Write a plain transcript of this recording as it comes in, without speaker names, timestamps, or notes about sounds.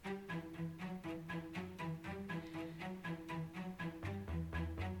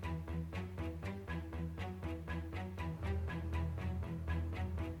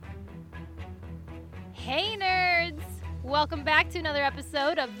Hey nerds! Welcome back to another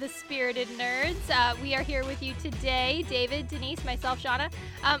episode of The Spirited Nerds. We are here with you today, David, Denise, myself, Shawna.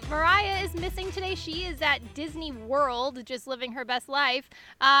 Mariah is missing today. She is at Disney World, just living her best life.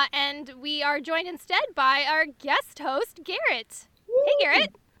 And we are joined instead by our guest host, Garrett. Hey,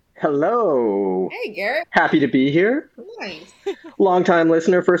 Garrett. Hello. Hey, Garrett. Happy to be here. Nice. Long-time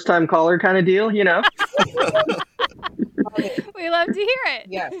listener, first-time caller kind of deal, you know? We love to hear it.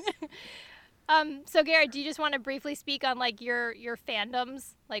 Yes. So Garrett, do you just want to briefly speak on like your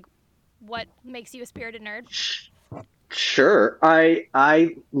fandoms, like what makes you a spirited nerd? Sure.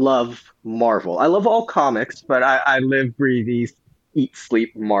 I love Marvel. I love all comics, but I live, breathe, eat,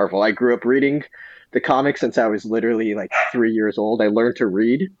 sleep Marvel. I grew up reading the comics since I was literally like 3 years old. I learned to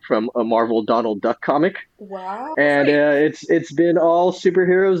read from a Marvel Donald Duck comic. Wow. And it's been all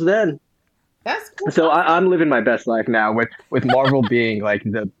superheroes then. That's cool. So I'm living my best life now with Marvel being like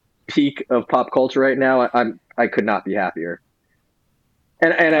the peak of pop culture right now. I could not be happier.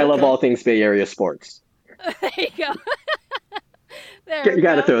 And I love all things Bay Area sports. There you go. You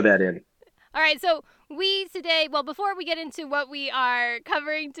got to throw that in. All right, so we today, well, before we get into what we are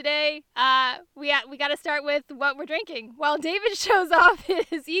covering today, we got to start with what we're drinking. While David shows off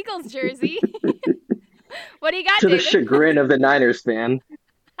his Eagles jersey, what do you got, To David? the chagrin of the Niners fan.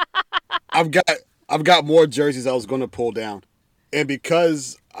 I've got more jerseys I was going to pull down. And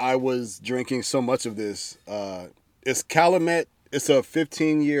because I was drinking so much of this, it's Calumet. It's a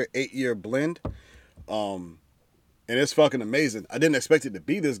 15-year, 8-year blend. And it's fucking amazing. I didn't expect it to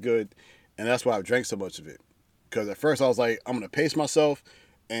be this good, and that's why I drank so much of it. Because at first I was like, I'm going to pace myself,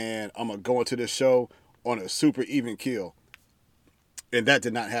 and I'm going to go into this show on a super even keel. And that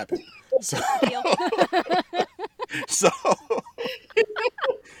did not happen. So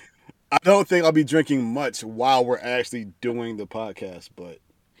I don't think I'll be drinking much while we're actually doing the podcast, but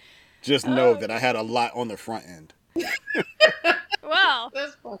just know that I had a lot on the front end. Well,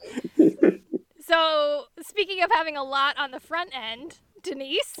 That's funny. so speaking of having a lot on the front end,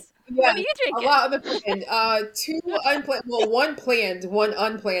 Denise, Yeah, what are you drinking? a lot on the front end. Two unplanned, well, one planned, one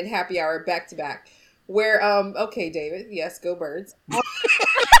unplanned happy hour back to back. Where, okay, David, yes, go Birds.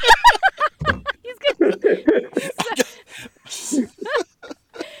 He's good.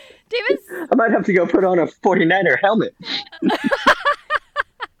 David's. I might have to go put on a 49er helmet.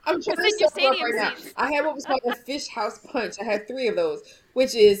 I'm trying What's in to your step up stadium right now. seats? I had what was called a fish house punch. I had 3 of those,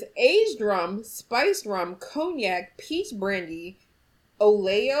 which is aged rum, spiced rum, cognac, peach brandy,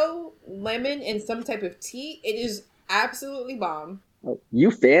 oleo, lemon, and some type of tea. It is absolutely bomb. Oh, you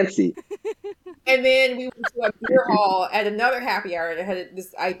fancy. And then we went to a beer hall at another happy hour that had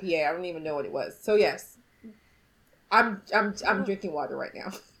this IPA. I don't even know what it was. So yes, I'm drinking water right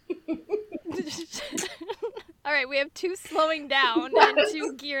now. All right, we have 2 slowing down and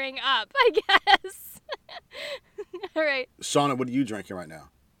 2 gearing up, I guess. All right. Shawna, what are you drinking right now?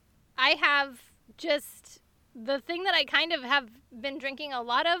 I have just the thing that I kind of have been drinking a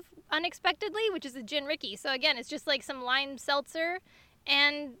lot of unexpectedly, which is a gin Ricky. So again, it's just like some lime seltzer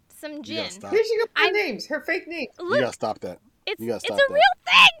and some gin. stop. Here she goes with her names, her fake names. You Look, gotta stop that. it's you gotta it's stop a that. real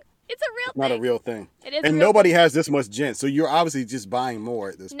thing. It's a real Not thing. a real thing. It is. And a real nobody thing. has this much gin, so you're obviously just buying more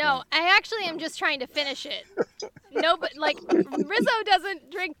at this No, point. I actually am just trying to finish it. No, but like Rizzo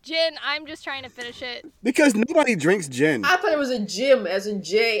doesn't drink gin. I'm just trying to finish it. Because nobody drinks gin. I thought it was a gym, as in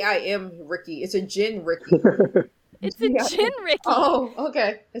J-I-M Ricky. It's a gin Ricky. It's a Yeah. gin Ricky. Oh,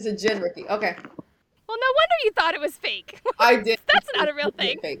 okay. It's a gin Ricky. Okay. Well, no wonder you thought it was fake. I did. That's not a real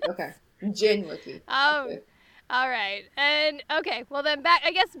thing. Fake. Okay. Gin Ricky. Oh, Okay. all right. And okay, well then back.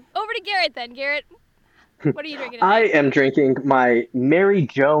 I guess over to Garrett then. Garrett, what are you drinking tonight? I am drinking my Mary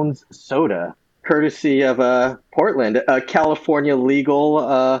Jones soda, courtesy of Portland, a California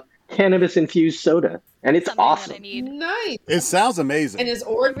legal cannabis-infused soda. And it's Something that I awesome. need. Nice. It sounds amazing. And it's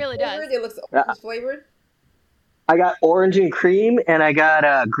orange It really does. flavored. It looks orange flavored. I got orange and cream, and I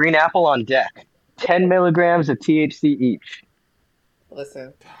got green apple on deck. 10 milligrams of THC each.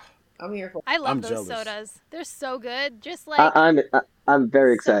 Listen, I'm here for I love I'm those jealous. sodas. They're so good. Just like I'm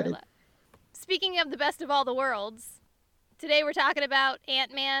very so excited. relaxed. Speaking of the best of all the worlds, today we're talking about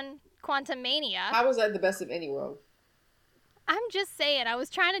Antman Quantumania. How was that the best of any world? I'm just saying, I was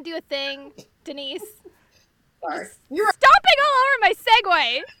trying to do a thing, Denise. Sorry. You're right. Stomping all over my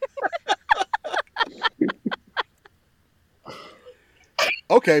segue.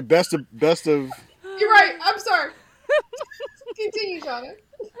 Okay, best of You're right. I'm sorry. Continue, Shawna.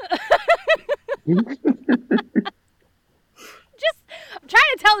 I'm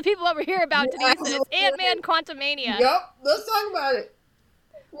trying to tell the people what we're here about, Yeah, Denise. It's Antman Quantumania. Yup. Let's talk about it.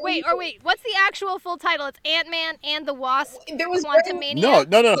 Wait, what's the actual full title? It's Antman and the Wasp. There was Quantumania.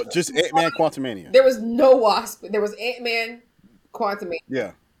 No. Just Antman Quantumania. There was no Wasp. There was Antman Quantumania.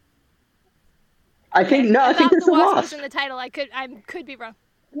 Yeah. I think it's the a Wasp was Wasp. in the title. I could be wrong.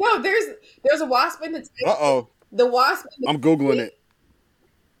 No, there's a Wasp in the title. Uh-oh. The Wasp. I'm Googling it.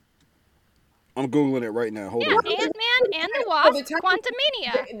 I'm Googling it right now. Hold Yeah, on. Antman and the Wasp.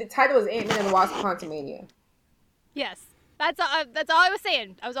 Quantumania. The title is Antman and the Wasp Quantumania. Yes. That's all I was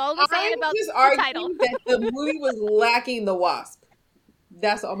saying. I was always saying about just the title. that the movie was lacking the Wasp.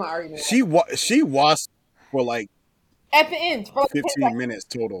 That's all my argument. She was for like At the end. For 15 minutes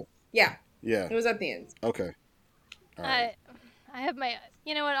total. Yeah. Yeah. It was at the end. Okay. All right. I have my,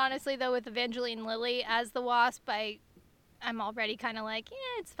 you know what, honestly, though, with Evangeline Lilly as the Wasp, I'm already kind of like,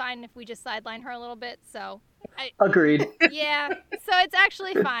 it's fine if we just sideline her a little bit, so. Agreed. Yeah, so it's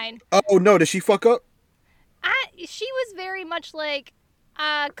actually fine. Oh, no, did she fuck up? She was very much like,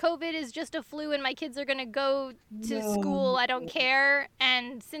 COVID is just a flu and my kids are going to go to school, I don't care.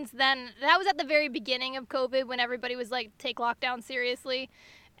 And since then, that was at the very beginning of COVID when everybody was like, take lockdown seriously.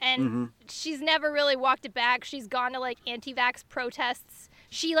 And she's never really walked it back. She's gone to like anti-vax protests.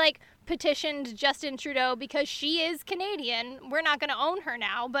 She like petitioned Justin Trudeau because she is Canadian. We're not going to own her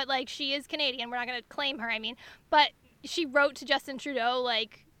now, but like she is Canadian. We're not going to claim her, I mean. But she wrote to Justin Trudeau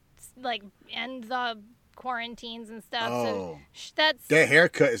like end the quarantines and stuff. Oh. So that's That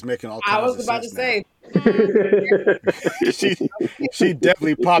haircut is making all kinds of sense. I was about to say. she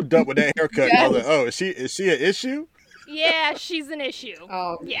definitely popped up with that haircut. Yes. I was like, oh, is she an issue? Yeah, she's an issue.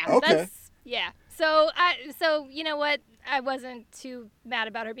 Oh, yeah. Okay. So you know what? I wasn't too mad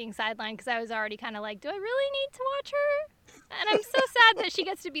about her being sidelined because I was already kind of like, do I really need to watch her? And I'm so sad that she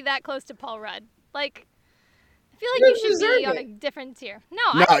gets to be that close to Paul Rudd. Like, I feel like you should be on a different tier.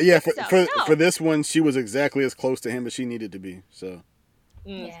 For this one, she was exactly as close to him as she needed to be. So.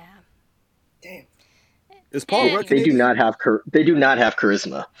 Yeah. Damn. Is Paul Rudd? They do not have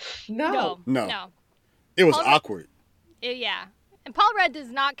charisma. No. It was Paul awkward. Yeah. And Paul Rudd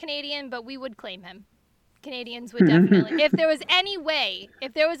is not Canadian, but we would claim him. Canadians would definitely. If there was any way,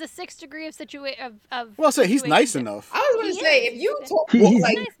 if there was a 6th degree of Well, say he's nice enough. I was going to say, if you talk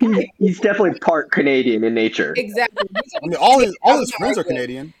He's definitely part Canadian in nature. exactly. I mean, all his friends are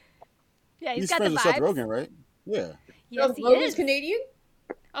Canadian. Yeah, He's got friends the with vibes. Seth Rogen, right? Yeah. Yes, he Rogen's is. Canadian?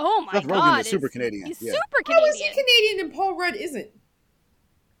 Oh my Seth God. Rogen is super Canadian. He's Yeah. super How is Canadian. he Canadian and Paul Rudd isn't?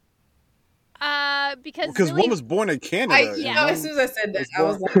 Because Because really, one was born in Canada. As soon as I said that, I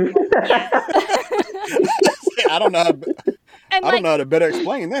was like, I don't know. and I don't know how to better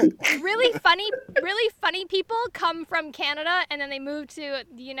explain that. really funny people come from Canada and then they move to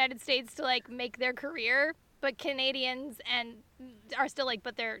the United States to like make their career. But Canadians and are still like,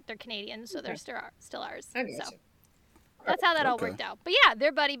 but they're Canadians, so they're still ours. I get So you. that's how that all Okay. worked out. But yeah,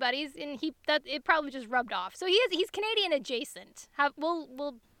 they're buddies, and it probably just rubbed off. So he's Canadian adjacent.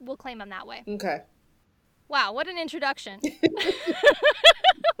 We'll claim him that way. Okay. Wow, what an introduction.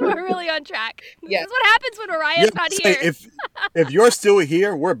 We're really on track. Yes. This is what happens when Mariah's not say, here. if you're still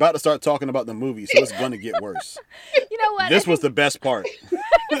here, we're about to start talking about the movie, so it's gonna get worse. You know what? This was the best part.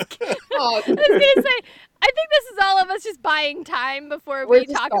 Oh, I was going to say, I think this is all of us just buying time before we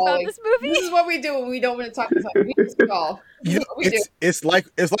just talk stalling. about this movie. This is what we do when we don't want to talk about something. We just call. It's like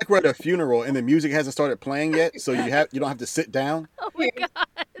we're at a funeral and the music hasn't started playing yet, so you don't have to sit down. Oh my God.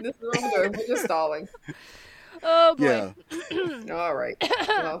 This is what we're doing. We're just stalling. Oh boy. Yeah. All right.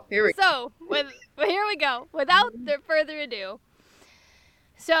 Well, here we go. So, here we go. Without further ado.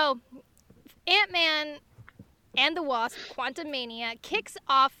 So, Ant-Man and the Wasp, Quantumania, kicks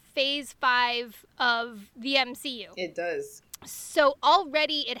off Phase 5 of the MCU. It does. So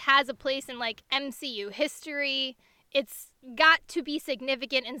already it has a place in like MCU history. It's got to be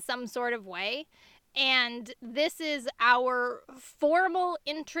significant in some sort of way. And this is our formal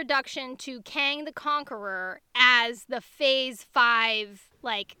introduction to Kang the Conqueror as the Phase 5,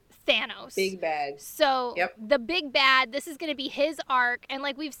 like, Thanos. Big bad. So, Yep. the big bad, this is going to be his arc. And,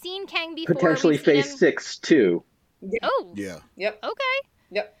 like, we've seen Kang before. Potentially We've seen Phase him- 6 too. Oh. Yeah. Yep. Okay.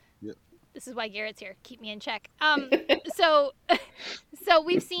 Yep. This is why Garrett's here. Keep me in check. So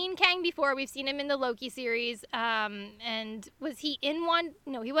we've seen Kang before. We've seen him in the Loki series. And was he in one?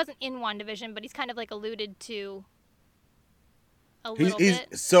 No, he wasn't in WandaVision, but he's kind of like alluded to a little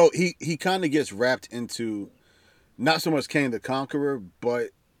bit. So he kind of gets wrapped into not so much Kang the Conqueror,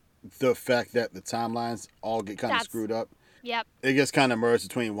 but the fact that the timelines all get kind of screwed up. Yep. It gets kind of merged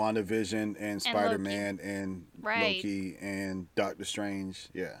between WandaVision and Spider-Man and Right. Loki and Doctor Strange.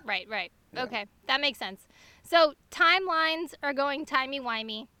 Yeah. Right. Yeah. Okay, that makes sense. So timelines are going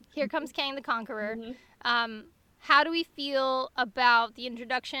timey-wimey. Here comes Kang the Conqueror. Mm-hmm. how do we feel about the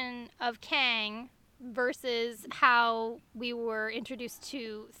introduction of Kang versus how we were introduced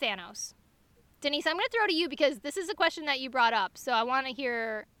to Thanos? Denise, I'm going to throw to you because this is a question that you brought up, so I want to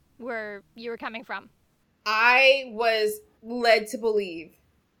hear where you were coming from. I was led to believe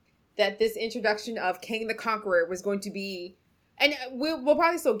that this introduction of Kang the Conqueror was going to be, and we'll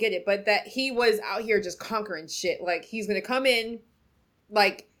probably still get it, but that he was out here just conquering shit. Like, he's going to come in,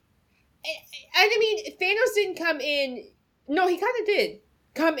 like, and I mean, Thanos didn't come in, no, he kind of did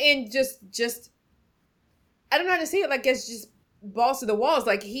come in just, I don't know how to say it, like, it's just balls to the walls.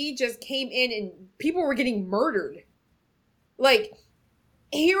 Like, he just came in and people were getting murdered. Like,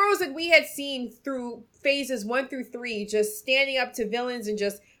 heroes that we had seen through phases 1 through 3 just standing up to villains and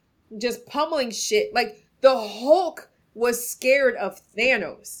just pummeling shit. Like, the Hulk was scared of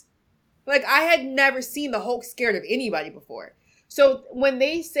Thanos. Like, I had never seen the Hulk scared of anybody before. So when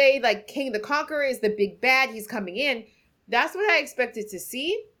they say, like, Kang the Conqueror is the big bad, he's coming in, that's what I expected to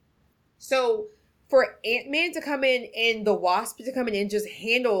see. So for Antman to come in and the Wasp to come in and just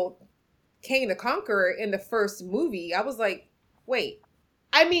handle Kang the Conqueror in the first movie, I was like, wait.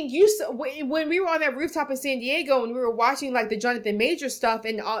 I mean, when we were on that rooftop in San Diego and we were watching, like, the Jonathan Major stuff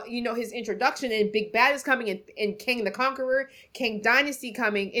and, his introduction and Big Bad is coming and Kang the Conqueror, Kang Dynasty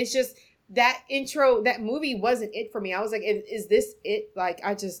coming, it's just that intro, that movie wasn't it for me. I was like, is this it? Like,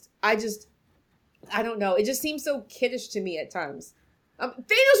 I don't know. It just seems so kiddish to me at times.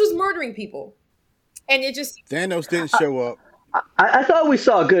 Thanos was murdering people. And it just... Thanos didn't show up. I thought we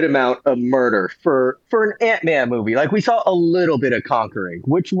saw a good amount of murder for an Ant-Man movie. Like, we saw a little bit of conquering,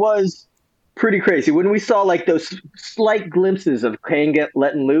 which was pretty crazy. When we saw, like, those slight glimpses of Kang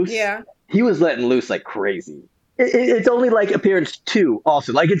letting loose, yeah, he was letting loose like crazy. It's only, like, appearance 2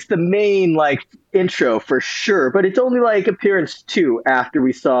 also. Like, it's the main, like, intro for sure, but it's only, like, appearance 2 after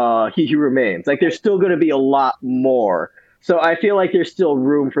we saw He Who Remains. Like, there's still going to be a lot more. So I feel like there's still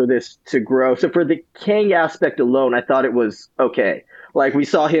room for this to grow. So for the Kang aspect alone, I thought it was okay. Like, we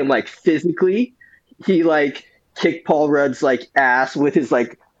saw him, like, physically. He, like, kicked Paul Rudd's, like, ass with his,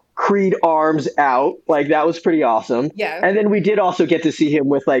 like, Creed arms out. Like, that was pretty awesome. Yeah. And then we did also get to see him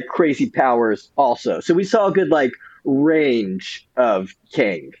with, like, crazy powers also. So we saw a good, like, range of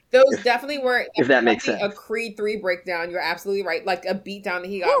Kang. Those definitely were, if that makes sense, a Creed 3 breakdown. You're absolutely right. Like, a beatdown that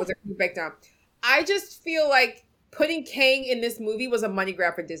he got was a Creed breakdown. I just feel like putting Kang in this movie was a money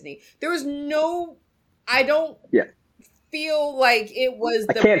grab for Disney. There was no, I don't feel like it was.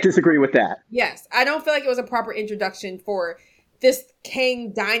 I can't disagree with that. Yes. I don't feel like it was a proper introduction for this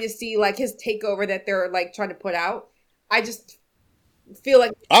Kang dynasty, like his takeover that they're, like, trying to put out. I just feel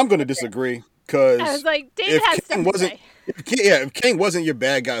like I'm going to disagree because I was like, David has something to say. If Kang wasn't your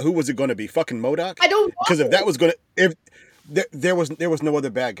bad guy, who was it going to be? Fucking MODOK? I don't know. Because if that was going to, if there was no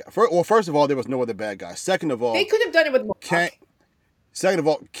other bad guy. First of all, there was no other bad guy. Second of all, they could have done it with MODOK. Second of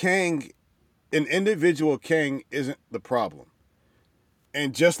all, Kang, an individual Kang isn't the problem.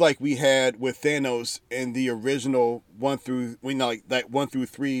 And just like we had with Thanos in the original 1 through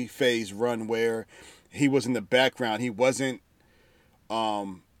 3 phase run where he was in the background, he wasn't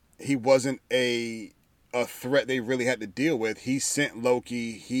a threat they really had to deal with. He sent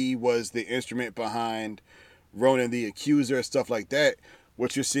Loki. He was the instrument behind Ronan the Accuser, stuff like that.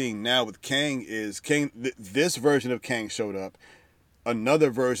 What you're seeing now with Kang is this version of Kang showed up. Another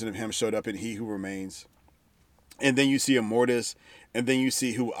version of him showed up in He Who Remains. And then you see Immortus. And then you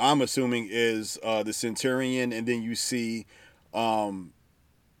see who I'm assuming is the Centurion. And then you see the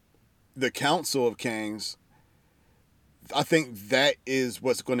Council of Kangs. I think that is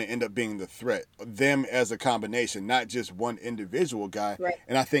what's going to end up being the threat. Them as a combination, not just one individual guy. Right.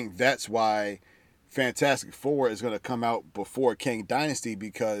 And I think that's why Fantastic Four is going to come out before Kang Dynasty,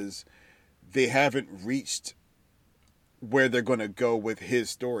 because they haven't reached where they're going to go with his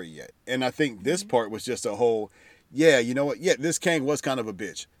story yet. And I think this part was just a whole... Yeah, you know what? Yeah, this Kang was kind of a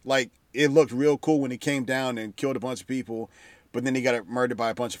bitch. Like, it looked real cool when he came down and killed a bunch of people, but then he got murdered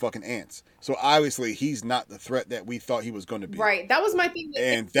by a bunch of fucking ants. So obviously, he's not the threat that we thought he was going to be. Right. That was my thing.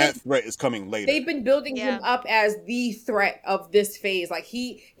 And that threat is coming later. They've been building him up as the threat of this phase. Like,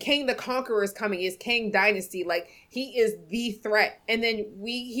 Kang the Conqueror is coming. Is Kang Dynasty. Like, he is the threat. And then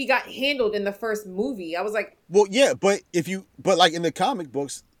he got handled in the first movie. I was like... Well, yeah, but like in the comic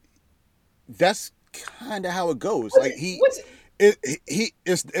books, that's kind of how it goes. Like it's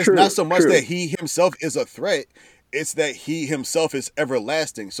true, not so much true. that he himself is a threat, it's that he himself is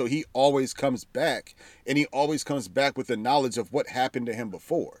everlasting. So he always comes back, and he always comes back with the knowledge of what happened to him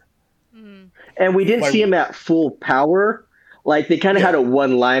before. And we didn't see him at full power. Like, they kind of had a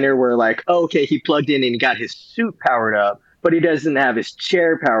one-liner where, like, oh, okay, he plugged in and he got his suit powered up, but he doesn't have his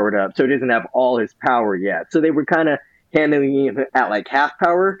chair powered up, so he doesn't have all his power yet. So they were kind of handling him at like half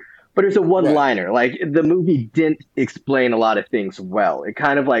power, but it was a one-liner. Like the movie didn't explain a lot of things well. It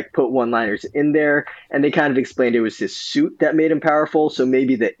kind of like put one-liners in there, and they kind of explained it was his suit that made him powerful. So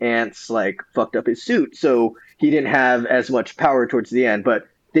maybe the ants like fucked up his suit, so he didn't have as much power towards the end. But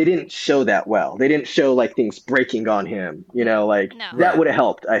they didn't show that well. They didn't show like things breaking on him. You know, like that would have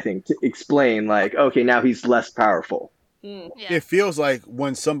helped, I think, to explain like, okay, now he's less powerful. Yeah. It feels like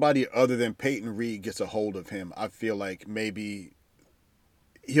when somebody other than Peyton Reed gets a hold of him, I feel like maybe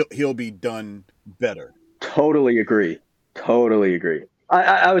he'll be done better. Totally agree.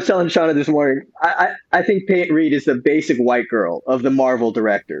 I was telling Shawna this morning, I think Peyton Reed is the basic white girl of the Marvel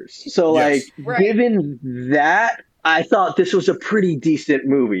directors. So, like, given that, I thought this was a pretty decent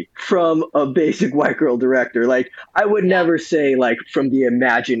movie from a basic white girl director. Like, I would never say, like, from the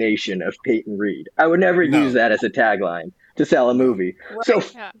imagination of Peyton Reed. I would never use that as a tagline to sell a movie. Right. So,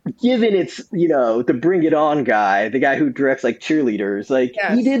 given it's, you know, the Bring It On guy, the guy who directs, like, cheerleaders, like,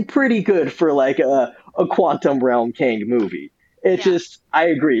 he did pretty good for, like, a Quantum Realm Kang movie. It just, I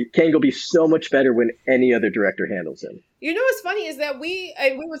agree. Kang will be so much better when any other director handles him. You know what's funny is that we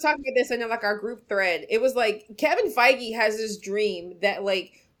were talking about this in like our group thread. It was like Kevin Feige has this dream that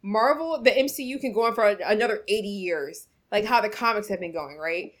like Marvel, the MCU can go on for another 80 years, like how the comics have been going,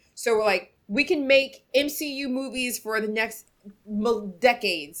 right? So we're like, we can make MCU movies for the next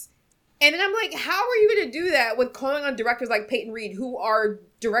decades. And then I'm like, how are you going to do that with calling on directors like Peyton Reed who are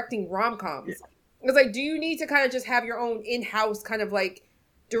directing rom-coms? Yeah. It's like, do you need to kind of just have your own in-house kind of like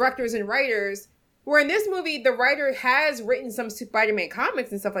directors and writers? Where in this movie, the writer has written some Spider-Man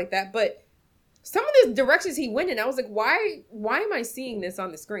comics and stuff like that, but some of the directions he went in, I was like, why am I seeing this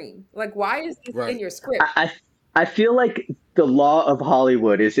on the screen? Like, why is this in your script? I feel like the law of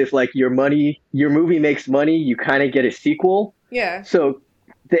Hollywood is if like your movie makes money, you kind of get a sequel. Yeah. So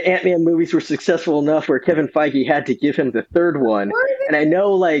the Antman movies were successful enough where Kevin Feige had to give him the third one. And I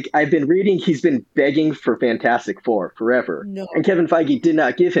know, like, I've been reading, he's been begging for Fantastic Four forever. No. And Kevin Feige did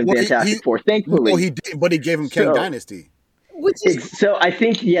not give him Fantastic Four, thankfully. Well, he did, but he gave him Kang Dynasty. So I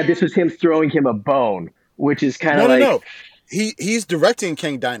think, this was him throwing him a bone, which is kind of No. He's directing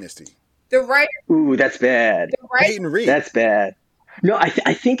Kang Dynasty. The writer. Ooh, that's bad. Peyton Reed. That's bad. No, I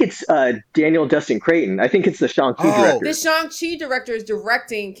think it's Daniel Dustin Creighton. I think it's the Shang-Chi director. The Shang-Chi director is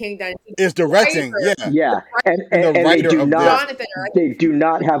directing Kang Dynasty. Is directing, yeah. And they do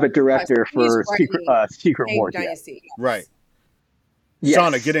not have a director for Secret Wars yet. Right. Yes.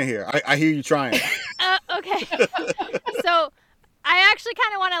 Shawna, get in here. I hear you trying. Okay. So I actually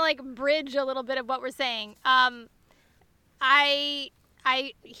kind of want to like bridge a little bit of what we're saying. I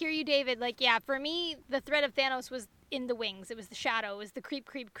hear you, David. Like, for me, the threat of Thanos was in the wings. It was the shadow. It was the creep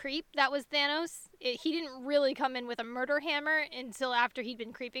that was Thanos. He didn't really come in with a murder hammer until after he'd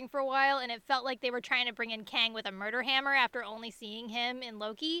been creeping for a while, and it felt like they were trying to bring in Kang with a murder hammer after only seeing him in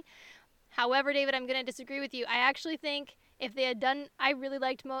Loki. However, David, I'm going to disagree with you. I actually think if they had done, I really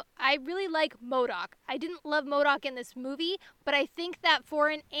like MODOK. I didn't love MODOK in this movie, but I think that for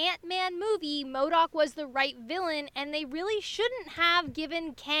an Ant-Man movie, MODOK was the right villain, and they really shouldn't have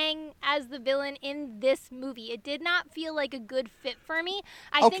given Kang as the villain in this movie. It did not feel like a good fit for me.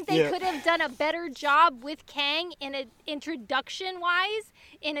 I think they could have done a better job with Kang in an introduction-wise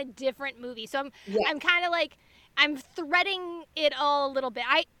in a different movie. So I'm kind of like, I'm threading it all a little bit.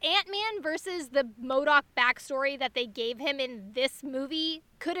 Ant-Man versus the MODOK backstory that they gave him in this movie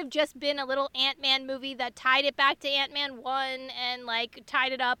could have just been a little Ant-Man movie that tied it back to Ant-Man 1 and, like,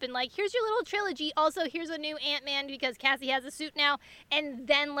 tied it up and, like, here's your little trilogy. Also, here's a new Ant-Man because Cassie has a suit now. And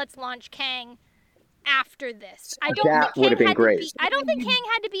then let's launch Kang after this. I don't think Kang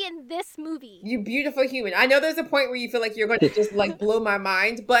had to be in this movie. You beautiful human. I know there's a point where you feel like you're going to just like blow my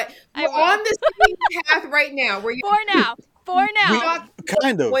mind, but we're on this path right now where you For now.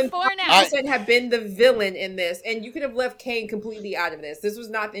 Kind of. When Paulson have been the villain in this, and you could have left Kang completely out of this. This was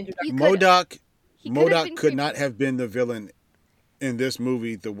not the introduction. MODOK could not have been the villain in this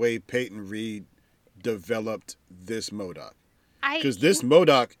movie the way Peyton Reed developed this MODOK. Because this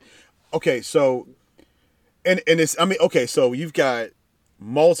MODOK, okay, so and it's, I mean, okay, so you've got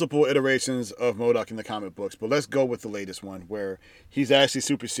multiple iterations of MODOK in the comic books, but let's go with the latest one where he's actually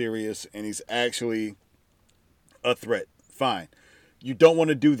super serious and he's actually a threat. Fine. You don't want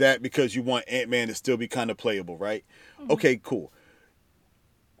to do that because you want Ant-Man to still be kind of playable, right? Mm-hmm. Okay, cool.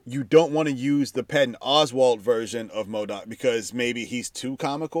 You don't want to use the Patton Oswalt version of MODOK because maybe he's too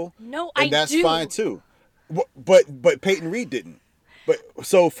comical. And that's fine too. But Peyton Reed didn't. But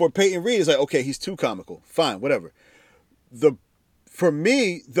so for Peyton Reed, it's like, okay, he's too comical. Fine, whatever. For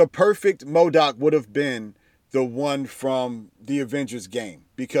me, the perfect MODOK would have been the one from the Avengers game,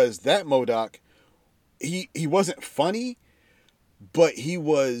 because that MODOK, he wasn't funny, but he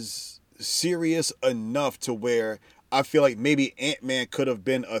was serious enough to where I feel like maybe Ant-Man could have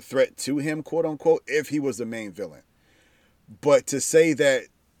been a threat to him, quote unquote, if he was the main villain. But to say that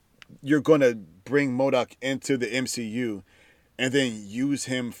you're going to bring MODOK into the MCU and then use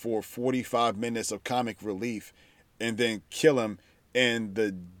him for 45 minutes of comic relief and then kill him in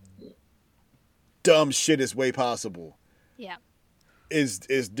the dumb shittest way possible, is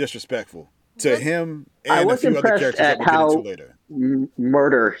disrespectful to him and a few other characters that we'll get into later.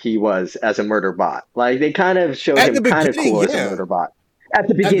 Murder he was as a murder bot. Like, they kind of showed him kind of cool as a murder bot. At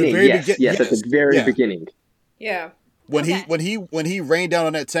the beginning, yes, at the very beginning. Yeah. When he rained down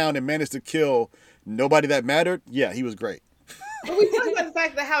on that town and managed to kill nobody that mattered, yeah, he was great. But we talked about the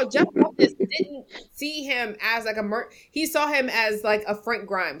fact that how Jeff Lopez didn't see him as like he saw him as like a Frank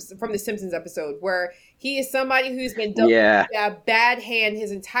Grimes from the Simpsons episode, where he is somebody who's been dealt a bad hand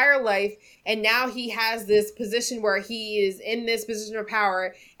his entire life, and now he has this position where he is in this position of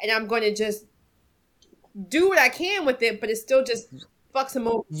power, and I'm going to just do what I can with it, but it still just fucks him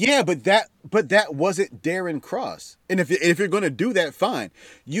over. Yeah, but that wasn't Darren Cross. And if you're going to do that, fine.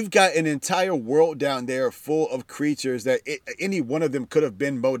 You've got an entire world down there full of creatures that any one of them could have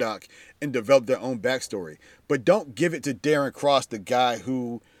been MODOK and developed their own backstory. But don't give it to Darren Cross, the guy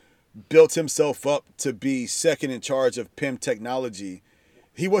who built himself up to be second in charge of PIM technology.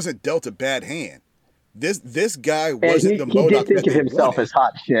 He wasn't dealt a bad hand. This guy wasn't the MODOK. He did think of himself as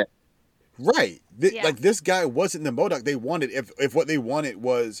hot shit. Right. Like, this guy wasn't the MODOK they wanted. If what they wanted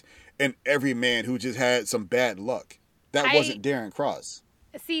was an everyman who just had some bad luck. That wasn't Darren Cross.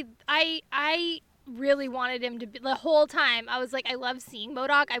 See, I really wanted him to be, the whole time, I was like, I love seeing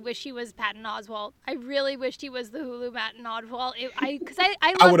MODOK. I wish he was Patton Oswalt. I really wished he was the Hulu Patton Oswalt. Because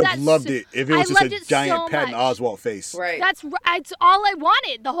I would have loved it if it was just a giant so Patton Oswalt face. Right. That's all I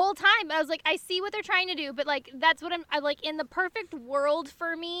wanted the whole time. I was like, I see what they're trying to do, but like, that's what I like. In the perfect world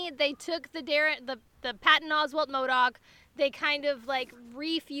for me, they took the Patton Oswalt MODOK, they kind of like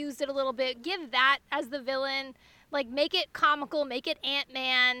refused it a little bit, give that as the villain, like make it comical, make it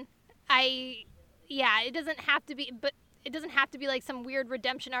Ant-Man. It doesn't have to be, but it doesn't have to be like some weird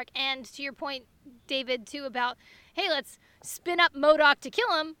redemption arc. And to your point, David, too, about, hey, let's spin up MODOK to kill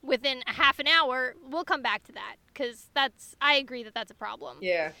him within a half an hour. We'll come back to that, because I agree that that's a problem.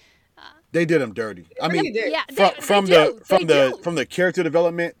 Yeah. They did him dirty. I mean, from do. the character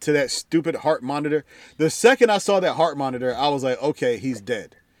development to that stupid heart monitor. The second I saw that heart monitor, I was like, okay, he's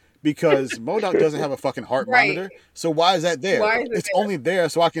dead. Because MODOK doesn't have a fucking heart monitor. So why is that there? It's only there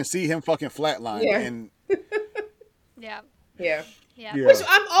so I can see him fucking flatline. Yeah. And Yeah. Which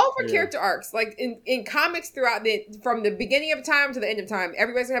I'm all for character arcs. Like in comics throughout from the beginning of time to the end of time,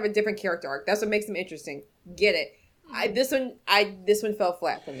 everybody's gonna have a different character arc. That's what makes them interesting. Get it. This one fell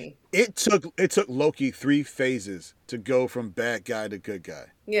flat for me. It took Loki 3 phases to go from bad guy to good guy.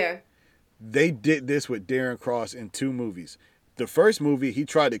 Yeah. They did this with Darren Cross in 2 movies. The first movie, he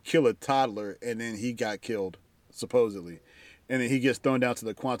tried to kill a toddler, and then he got killed, supposedly. And then he gets thrown down to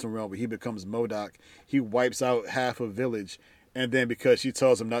the quantum realm where he becomes MODOK. He wipes out half a village, and then because she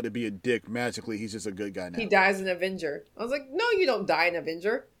tells him not to be a dick, magically he's just a good guy now. He dies an Avenger. I was like, no, you don't die an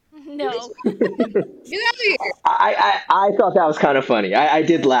Avenger. No. Get out of here. I thought that was kind of funny. I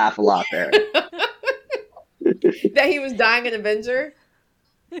did laugh a lot there. That he was dying an Avenger?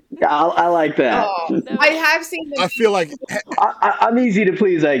 Yeah, I like that. Oh, no. I have seen I feel like I'm easy to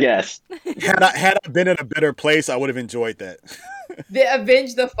please, I guess. Had I been in a better place, I would have enjoyed that. The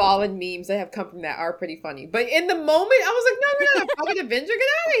Avenge the Fallen memes that have come from that are pretty funny. But in the moment, I was like, no, you're not a fucking Avenger. Get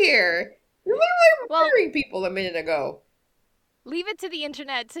out of here. You're literally murdering people a minute ago. Leave it to the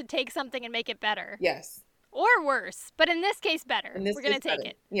internet to take something and make it better. Yes. Or worse. But in this case, better. We're going to take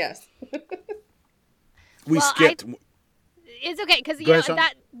it. Yes. We skipped... It's okay, because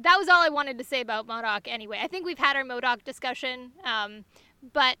that was all I wanted to say about MODOK anyway. I think we've had our MODOK discussion,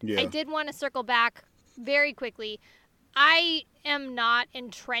 but I did want to circle back very quickly. I am not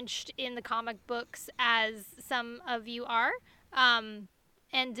entrenched in the comic books as some of you are. And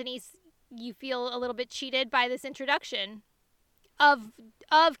Denise, you feel a little bit cheated by this introduction of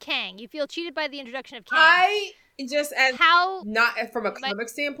Kang. You feel cheated by the introduction of Kang. Not from a comic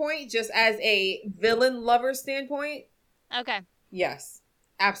standpoint, just as a villain lover standpoint. Okay. Yes,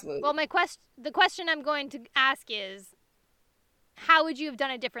 absolutely. Well, the question I'm going to ask is, how would you have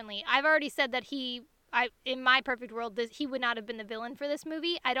done it differently? I've already said that in my perfect world, he would not have been the villain for this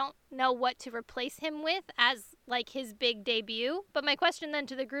movie. I don't know what to replace him with as like his big debut. But my question then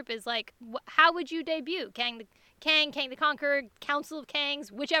to the group is like, how would you debut Kang the Conqueror, Council of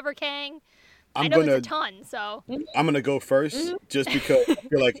Kangs, whichever Kang? I know there's a ton, so. I'm gonna go first, just because I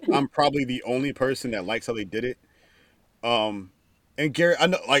feel like I'm probably the only person that likes how they did it. And Garrett, I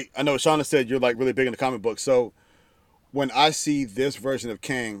know Shawna said you're like really big in the comic book, so when I see this version of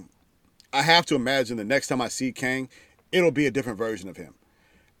Kang, I have to imagine the next time I see Kang, it'll be a different version of him.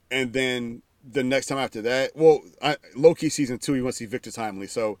 And then the next time after that, well, Loki season 2, you want to see Victor Timely,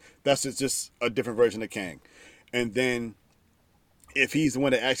 so that's just a different version of Kang. And then if he's the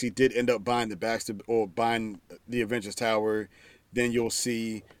one that actually did end up buying the Baxter or buying the Avengers Tower, then you'll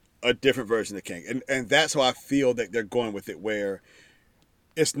see a different version of Kang. And that's how I feel that they're going with it, where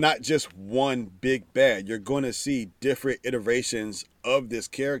it's not just one big bad. You're going to see different iterations of this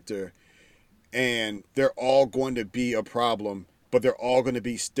character, and they're all going to be a problem, but they're all going to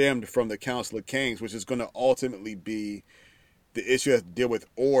be stemmed from the Council of Kangs, which is going to ultimately be the issue to deal with.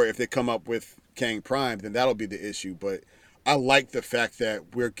 Or if they come up with Kang Prime, then that'll be the issue. But I like the fact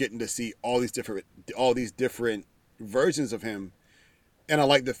that we're getting to see all these different versions of him, and I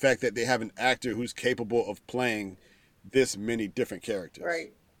like the fact that they have an actor who's capable of playing this many different characters.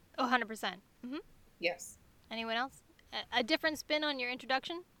 Right. Oh, 100%. Mm-hmm. Yes. Anyone else? A different spin on your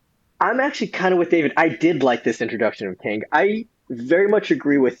introduction? I'm actually kind of with David. I did like this introduction of Kang. I very much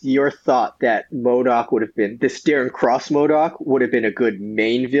agree with your thought that MODOK would have been, this Darren Cross MODOK would have been a good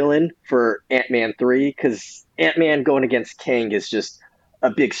main villain for Ant-Man 3, because Ant-Man going against Kang is just a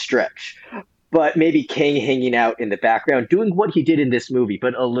big stretch. But maybe Kang hanging out in the background, doing what he did in this movie,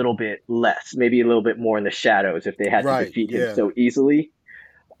 but a little bit less, maybe a little bit more in the shadows if they had to defeat him so easily.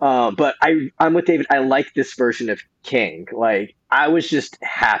 But I'm with David. I like this version of Kang. Like, I was just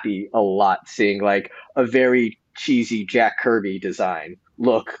happy a lot seeing like a very cheesy Jack Kirby design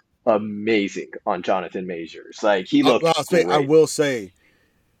look amazing on Jonathan Majors. Like, he looked great. I will say,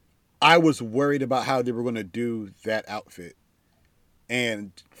 I was worried about how they were going to do that outfit,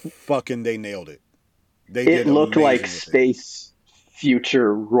 and fucking they nailed it. It looked like space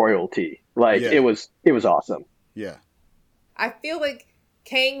future royalty. Like, it was awesome. Yeah. I feel like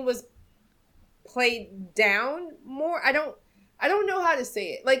Kang was played down more. I don't know how to say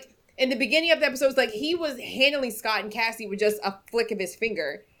it. Like, in the beginning of the episode, it's like he was handling Scott and Cassie with just a flick of his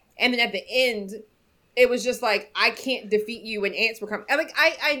finger. And then at the end, it was just like, I can't defeat you, and ants were coming. And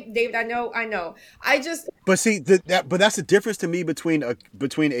like, David, I know. I just. But see, but that's the difference to me between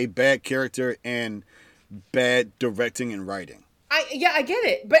a bad character and bad directing and writing. I get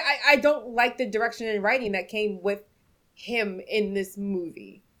it. But I don't like the direction and writing that came with him in this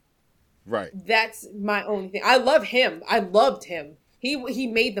movie. Right. That's my only thing. I love him. I loved him. He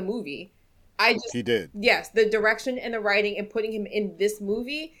made the movie. He did. Yes, the direction and the writing and putting him in this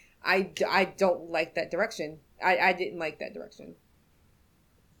movie, I don't like that direction. I didn't like that direction.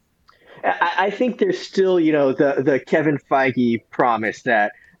 I think there's still, the Kevin Feige promise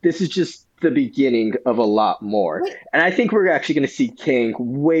that this is just the beginning of a lot more. And I think we're actually going to see Kang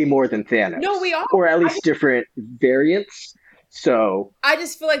way more than Thanos. No, we are. Or at least different variants. So I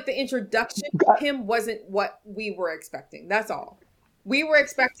just feel like the introduction of him wasn't what we were expecting. That's all. We were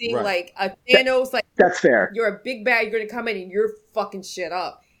expecting like a Thanos, like, that's fair. You're a big bad, you're going to come in and you're fucking shit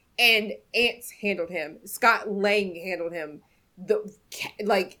up. And Ants handled him. Scott Lang handled him.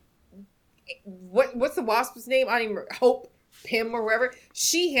 What's the Wasp's name? I don't even Hope Pym or whatever.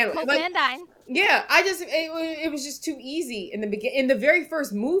 She handled Hope like, Van Dyne. Yeah, it was just too easy in the very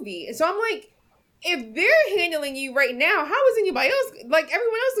first movie. And so I'm like, if they're handling you right now, how is anybody else, like,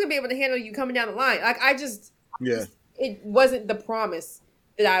 everyone else is gonna be able to handle you coming down the line? Like, it wasn't the promise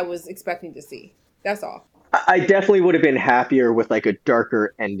that I was expecting to see. That's all. I definitely would have been happier with like a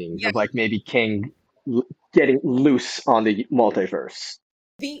darker ending of like maybe Kang getting loose on the multiverse.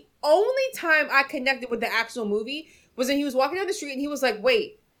 The only time I connected with the actual movie was when he was walking down the street and he was like,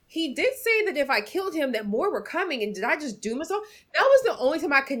 wait, he did say that if I killed him that more were coming, and did I just do myself? That was the only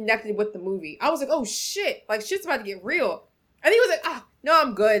time I connected with the movie. I was like, oh shit, like shit's about to get real. And he was like, no,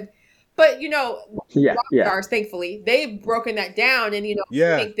 I'm good. But Rockstars, thankfully, they've broken that down, and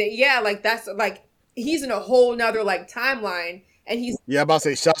think that like that's like he's in a whole nother like timeline, and he's I'm about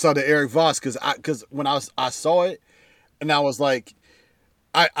to say shouts out to Eric Voss because when I saw it, and I was like,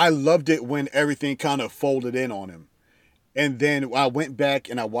 I loved it when everything kind of folded in on him. And then I went back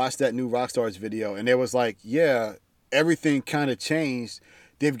and I watched that new Rockstars video, and it was like, everything kind of changed.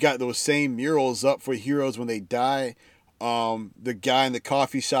 They've got those same murals up for heroes when they die. The guy in the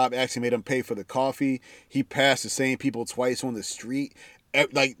coffee shop actually made him pay for the coffee. He passed the same people twice on the street.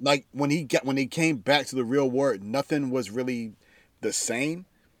 Like when he came back to the real world, nothing was really the same.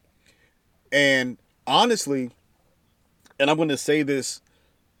 And honestly, and I'm going to say this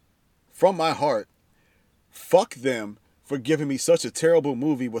from my heart, fuck them for giving me such a terrible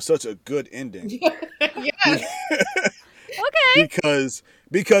movie with such a good ending. Yeah. Okay.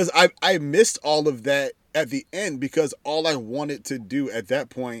 Because I missed all of that at the end, because all I wanted to do at that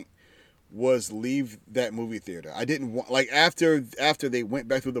point was leave that movie theater. I didn't want, like, after they went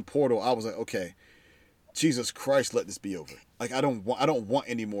back through the portal, I was like, okay, Jesus Christ, let this be over. Like, I don't want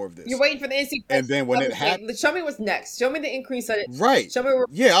any more of this. You're waiting for the instant. And then when it happened, show me what's next. Show me the increase of it. Right. Show me.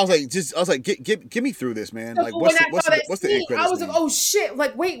 Yeah, I was like, get me through this, man. Like, what's the end credits? I was like, oh shit!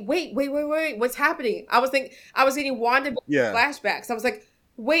 Like, wait, what's happening? I was getting Wanda flashbacks. I was like,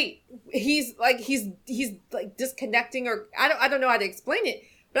 wait, he's like disconnecting, or I don't know how to explain it.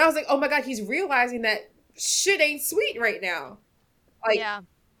 But I was like, oh my god, he's realizing that shit ain't sweet right now. Like,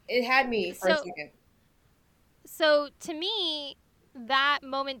 it had me for a second. So to me, that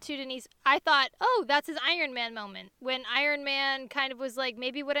moment too, Denise, I thought, oh, that's his Iron Man moment. When Iron Man kind of was like,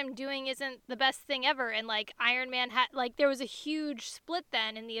 maybe what I'm doing isn't the best thing ever. And like Iron Man had, like, there was a huge split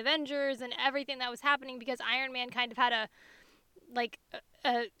then in the Avengers and everything that was happening, because Iron Man kind of had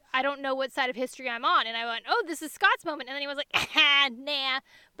I don't know what side of history I'm on. And I went, oh, this is Scott's moment. And then he was like, nah.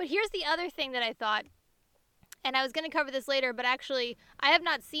 But here's the other thing that I thought, and I was going to cover this later, but actually, I have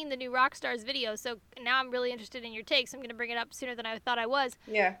not seen the new Rockstars video, so now I'm really interested in your takes. I'm going to bring it up sooner than I thought I was.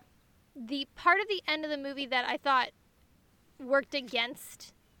 Yeah. The part of the end of the movie that I thought worked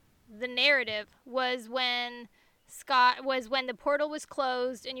against the narrative was when the portal was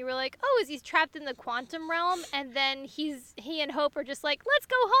closed, and you were like, oh, is he trapped in the quantum realm? And then he and Hope are just like, let's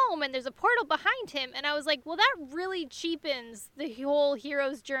go home, and there's a portal behind him. And I was like, well, that really cheapens the whole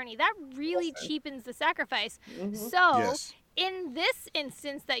hero's journey. That really cheapens the sacrifice. Mm-hmm. So in this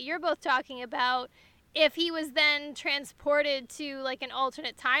instance that you're both talking about, if he was then transported to like an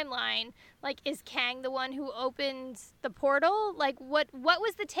alternate timeline, like, is Kang the one who opened the portal? Like, what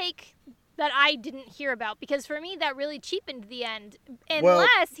was the take that I didn't hear about? Because for me, that really cheapened the end.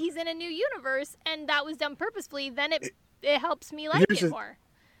 Unless he's in a new universe and that was done purposefully, then it helps me like it more.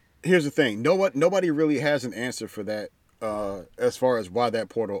 Here's the thing. Nobody really has an answer for that as far as why that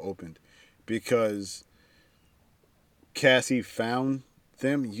portal opened. Because Cassie found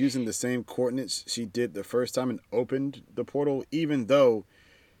them using the same coordinates she did the first time and opened the portal, even though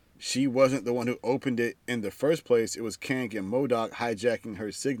she wasn't the one who opened it in the first place. It was Kang and MODOK hijacking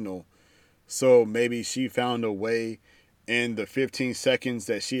her signal. So maybe she found a way in the 15 seconds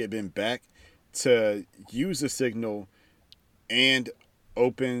that she had been back to use the signal and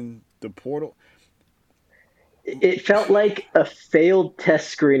open the portal. It felt like a failed test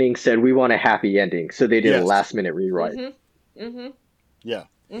screening said, we want a happy ending. So they did a last minute rewrite. Mm-hmm. Mm-hmm. Yeah.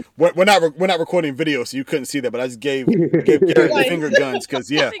 We're not recording video, so you couldn't see that, but I just gave Garrett the finger guns because,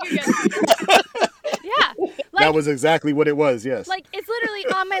 like, that was exactly what it was, yes. Like, it's literally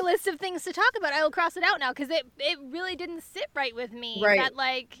on my list of things to talk about. I will cross it out now because it really didn't sit right with me. Right. That,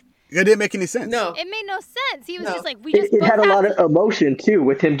 like, it didn't make any sense. No. It made no sense. He was just like, it had a lot of emotion, too,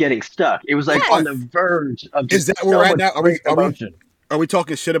 with him getting stuck. It was like on the verge of just Is that where we're at now? Are we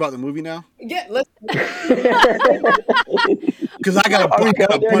talking shit about the movie now? Yeah, let's. Because I got a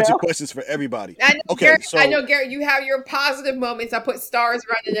bunch of questions for everybody. I know, Garrett, you have your positive moments. I put stars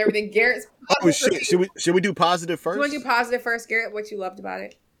around and everything. Garrett's positive. Should we do positive first? You want to do positive first, Garrett? What you loved about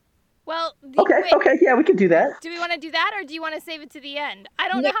it? Well, okay, yeah, we can do that. Do we want to do that, or do you want to save it to the end? I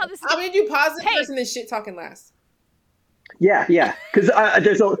don't know how this is. I'm going to do positive first and then shit talking last. Yeah, because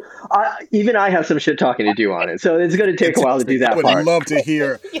even I have some shit talking to do on it, so it's going to take a while to do that. I would love to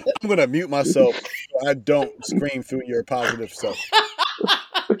hear. I'm going to mute myself so I don't scream through your positive stuff.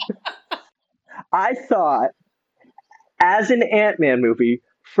 I thought, as an Antman movie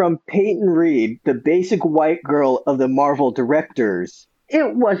from Peyton Reed, the basic white girl of the Marvel directors,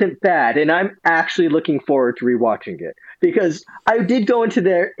 it wasn't bad, and I'm actually looking forward to rewatching it. Because I did go into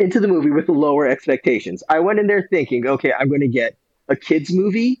the movie with lower expectations. I went in there thinking, okay, I'm going to get a kids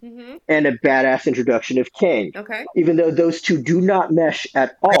movie and a badass introduction of Kang. Okay. Even though those two do not mesh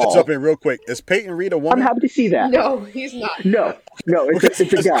at all. Let's jump in real quick. Is Peyton Reed a woman? I'm happy to see that. No, he's not. No, it's a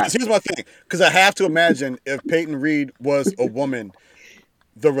guy. Here's my thing. Because I have to imagine if Peyton Reed was a woman,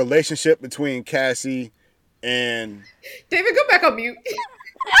 the relationship between Cassie and David, go back on mute.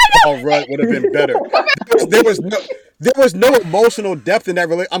 All right, would have been better. There was no emotional depth in that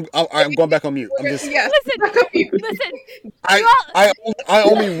relationship. I'm going back on mute. Listen. I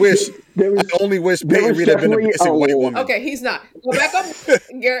only wish Peyton Reed had been a basic white woman. Okay, he's not. Go back on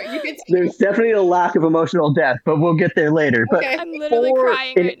Garrett. You can. There's definitely a lack of emotional depth, but we'll get there later. But I'm literally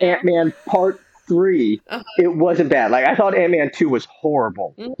crying right now. Ant-Man Part 3, it wasn't bad. Like, I thought Ant-Man 2 was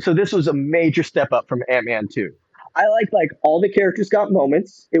horrible. So this was a major step up from Ant-Man 2. I like all the characters got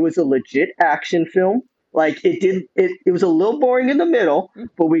moments. It was a legit action film. Like it was a little boring in the middle,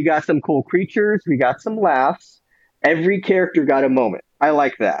 but we got some cool creatures, we got some laughs. Every character got a moment. I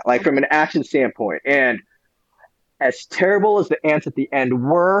like that. Like from an action standpoint. And as terrible as the ants at the end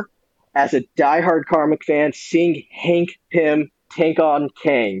were, as a diehard comic fan, seeing Hank Pym take on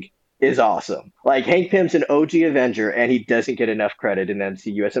Kang is awesome. Like Hank Pym's an OG Avenger, and he doesn't get enough credit in the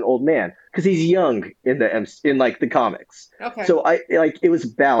MCU as an old man because he's young in the comics. Okay. So it was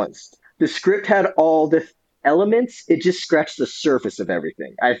balanced. The script had all the elements. It just scratched the surface of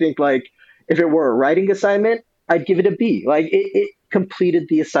everything. I think like if it were a writing assignment, I'd give it a B. Like it completed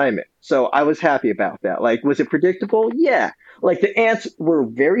the assignment. So I was happy about that. Like, was it predictable? Yeah. Like the ants were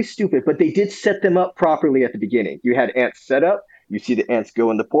very stupid, but they did set them up properly at the beginning. You had ants set up. You see the ants go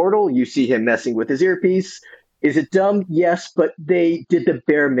in the portal. You see him messing with his earpiece. Is it dumb? Yes, but they did the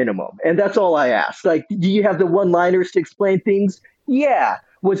bare minimum. And that's all I ask. Like, do you have the one-liners to explain things? Yeah.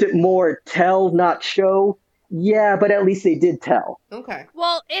 Was it more tell, not show? Yeah, but at least they did tell. Okay.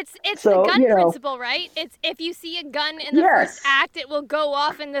 Well, it's So, the gun you know, principle, right? It's if you see a gun in the Yes. first act, it will go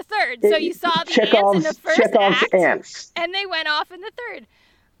off in the third. So you saw the ants in Chekhov's the first Chekhov's act, ants. and they went off in the third.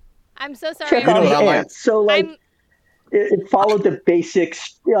 I'm so sorry. You know Chekhov's what I like? ants. So like I'm it followed the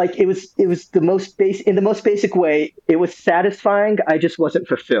basics. Like it was the most in the most basic way. It was satisfying. I just wasn't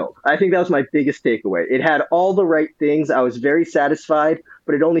fulfilled. I think that was my biggest takeaway. It had all the right things. I was very satisfied,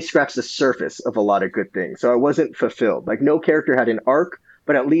 but it only scratched the surface of a lot of good things. So I wasn't fulfilled. Like no character had an arc,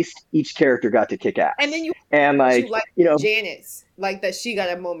 but at least each character got to kick ass. And then you like Janice, like that she got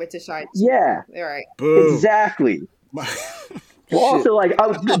a moment to shine. yeah, All right. Boo. exactly. My- Well, also, like I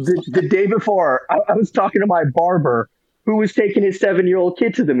was the day before, I was talking to my barber who was taking his 7-year-old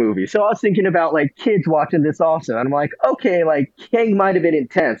kid to the movie. So I was thinking about like kids watching this also, and I'm like, okay, like Kang might have been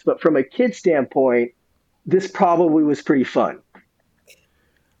intense, but from a kid standpoint, this probably was pretty fun.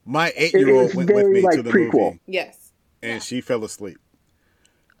 My It 8-year-old was went with very me like to the prequel. movie, Yes. and she fell asleep.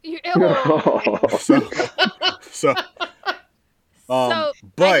 oh. So, so, So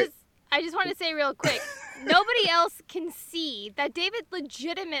but I just want to say real quick, nobody else can see that David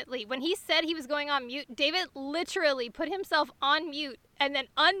legitimately, when he said he was going on mute, David literally put himself on mute and then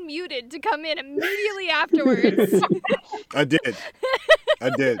unmuted to come in immediately afterwards. I did.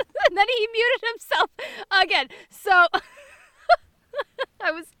 And then he muted himself again. So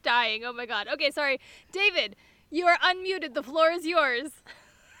I was dying. Oh my God. Okay, sorry. David, you are unmuted. The floor is yours.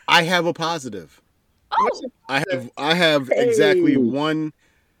 I have a positive. Oh, I have exactly one.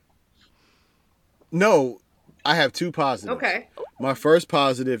 No, I have two positives. Okay. My first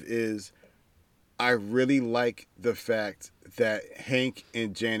positive is I really like the fact that Hank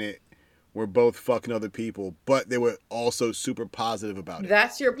and Janet were both fucking other people, but they were also super positive about it.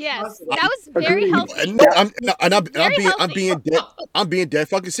 That's your yes. positive. That was very Agreed. healthy. No, Very I'm being dead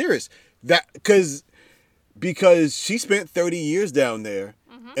fucking serious. That because she spent 30 years down there,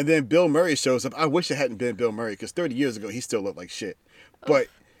 and then Bill Murray shows up. I wish it hadn't been Bill Murray because 30 years ago he still looked like shit. But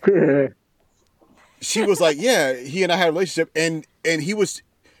she was like, yeah, he and I had a relationship, and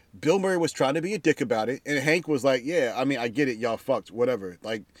Bill Murray was trying to be a dick about it, and Hank was like, yeah, I mean, I get it, y'all fucked, whatever.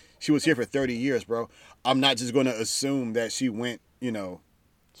 Like, she was here for 30 years, bro. I'm not just going to assume that she went, She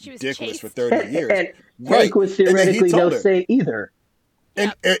was dickless chased. for 30 years. And Hank was And then he theoretically told no her. say either.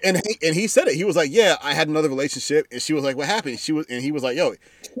 And he said it. He was like, yeah, I had another relationship, and she was like, what happened? He was like, yo,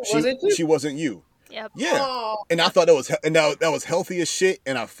 she wasn't you. Yep. Yeah. Oh. And I thought that was healthy as shit,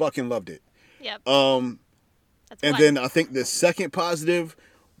 and I fucking loved it. Yep. And That's then I think the second positive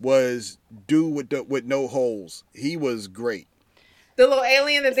was dude with no holes. He was great. The little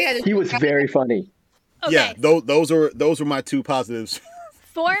alien that they had. He was very funny. Okay. Yeah, those were my two positives.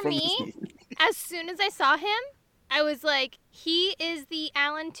 For from me, as soon as I saw him, I was like, he is the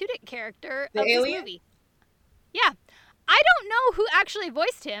Alan Tudyk character The of alien? this movie. Yeah. I don't know who actually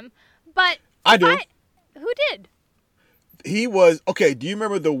voiced him, but I do. Who did? He was okay. Do you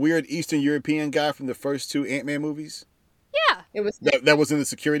remember the weird Eastern European guy from the first two Antman movies? Yeah. It was. That was in the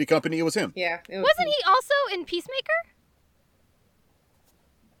security company. It was him. Yeah. It was Wasn't he also in Peacemaker?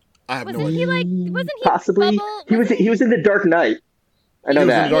 I have no Wasn't idea. he wasn't he Possibly. Bubble? He was in the Dark Knight. I know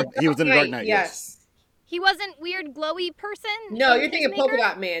that. He was in the Dark Knight. Yes. He wasn't weird glowy person? No, in you're thinking Peacemaker? Polka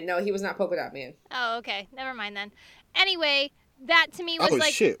Dot Man. No, he was not Polka Dot Man. Oh, okay. Never mind then. Anyway, that to me was Oh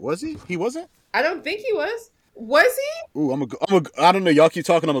like shit! Was he? He wasn't. I don't think he was. Was he? Ooh, I don't know. Y'all keep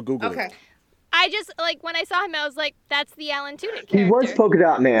talking. I'm gonna Google Okay. it. I just like when I saw him I was like, that's the Alan Tudyk character. He was Polka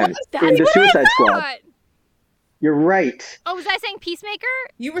Dot Man That's in the what Suicide I Squad. thought. You're right. Oh, was I saying Peacemaker?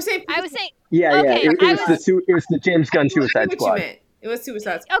 You were saying. I was saying Yeah, Okay, yeah. It was the James Gunn I knew Suicide what you Squad. meant. It was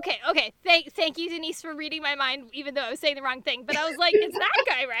Suicide Squad. Okay. Thank you, Denise, for reading my mind, even though I was saying the wrong thing. But I was like, it's that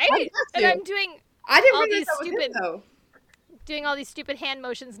guy, right? And I'm doing I didn't all realize these that was him, stupid though. doing all these stupid hand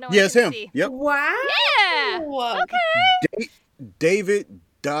motions no one Yeah, it's can him. see. Yep. Wow. Yeah. Okay. David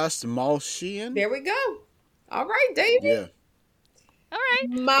Dastmalchian. There we go. All right, David. Yeah. All right.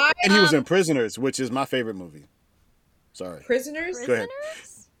 My And he was in Prisoners, which is my favorite movie. Sorry. Prisoners. Go ahead.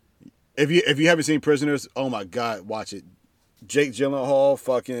 Prisoners? If you haven't seen Prisoners, oh my God, watch it. Jake Gyllenhaal,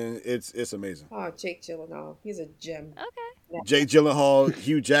 fucking, it's amazing. Oh, Jake Gyllenhaal. He's a gem. Okay. Jake Gyllenhaal,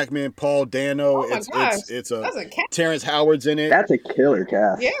 Hugh Jackman, Paul Dano. Oh my gosh. It's That's a cat. Terrence Howard's in it. That's a killer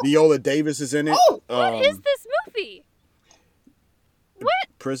cast. Yeah. Viola Davis is in it. Oh, What is this movie? What?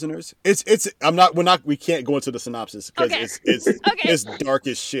 Prisoners? We can't go into the synopsis because Okay. it's Okay. it's dark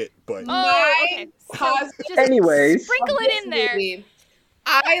as shit, but Oh, okay. So positive- just Anyways. sprinkle it in there. Movie.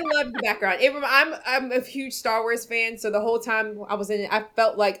 I love the background. I'm a huge Star Wars fan, so the whole time I was in it, I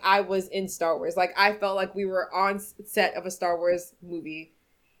felt like I was in Star Wars. Like I felt like we were on set of a Star Wars movie.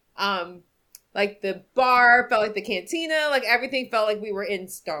 Like the bar felt like the cantina, like everything felt like we were in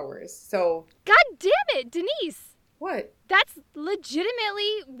Star Wars. So God damn it, Denise. what? That's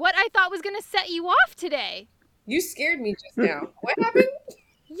legitimately what I thought was going to set you off today. You scared me just now. What happened?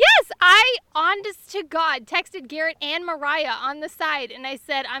 Yes, I, honest to God, texted Garrett and Mariah on the side, and I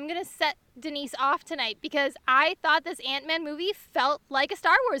said, I'm going to set Denise off tonight because I thought this Ant-Man movie felt like a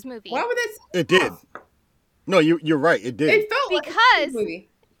Star Wars movie. Why would that? it did. No, you're right. It did. It felt like a Star Wars movie.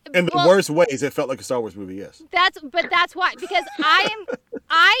 In the worst ways, it felt like a Star Wars movie. Yes. That's why, because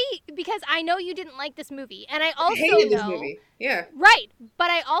because I know you didn't like this movie, and I also Hated this know, movie. Yeah. right,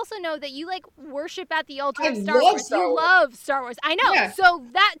 but I also know that you like worship at the altar I of Star love Wars. Star You Wars. love Star Wars. I know. Yeah. So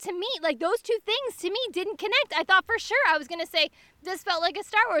that to me, like those two things to me didn't connect. I thought for sure I was gonna say this felt like a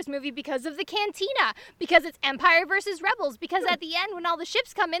Star Wars movie because of the cantina, because it's Empire versus Rebels, because at the end when all the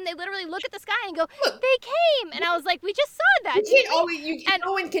ships come in, they literally look at the sky and go, "They came," and I was like, "We just saw that." You can't Jamie." always. And-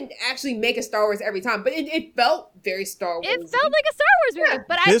 No one can actually make a Star Wars every time, but it felt very Star Wars. It felt like a Star Wars movie, Yeah.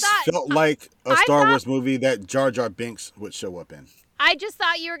 but This I thought felt like a I Star thought- Wars movie that Jar Jar Binks would show up in. I just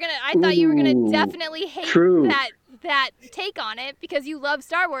thought you were gonna. I thought you were gonna Ooh, definitely hate true. that take on it because you love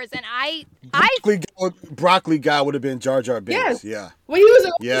Star Wars, and I Broccoli guy would have been Jar Jar Binks. Yes. Yeah. When he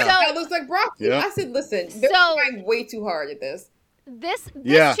was Yeah. that looks like broccoli. Yeah. I said, listen, they're So- trying way too hard at this. this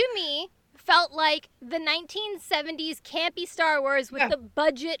Yeah. to me felt like the 1970s campy Star Wars with Yeah. the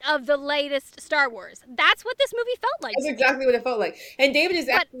budget of the latest Star Wars. That's what this movie felt like. That's exactly what it felt like. And David is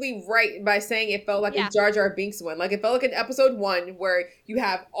But- actually right by saying it felt like Yeah. a Jar Jar Binks one. Like it felt like an episode 1 where you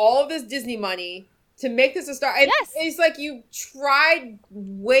have all this Disney money to make this a star. And Yes. it's like you tried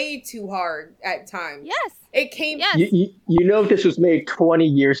way too hard at times. Yes. It came. Yes. You know, if this was made 20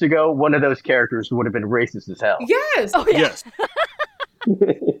 years ago, one of those characters would have been racist as hell. Yes. Oh yeah. Yes.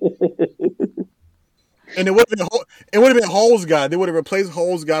 And it would have been Hole's guy. They would have replaced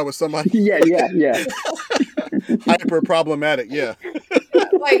Hole's guy with somebody yeah. hyper problematic. Yeah.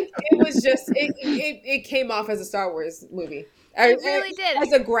 Like it was just it came off as a Star Wars movie. It really did.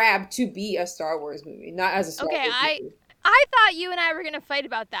 As a grab to be a Star Wars movie, not as a Star Okay, Wars movie. I thought you and I were gonna fight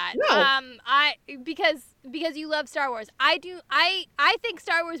about that. No. Because you love Star Wars. I do. I think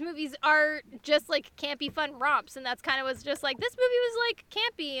Star Wars movies are just like campy fun romps, and that's kind of was just like this movie was like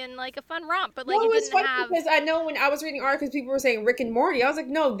campy and like a fun romp, but like Well, it it was didn't funny have. because I know when I was reading articles, people were saying Rick and Morty. I was like,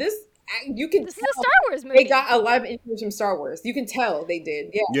 no, this you can. This is tell a Star Wars movie. They got a lot of influence from Star Wars. You can tell they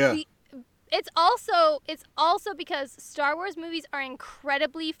did. Yeah. Yeah. It's also because Star Wars movies are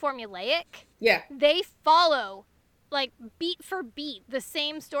incredibly formulaic. Yeah. They follow like beat for beat the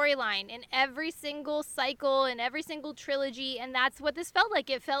same storyline in every single cycle and every single trilogy, and that's what this felt like.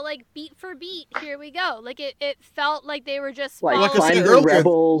 It felt like beat for beat, here we go. Like it felt like they were just Like Like I following- said find the earlier-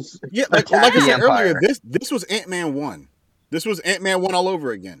 rebels. Yeah. Like attack I the said earlier, Empire. this was Ant-Man 1. This was Ant-Man 1 all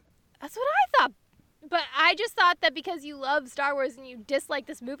over again. That's what I thought. But I just thought that because you love Star Wars and you dislike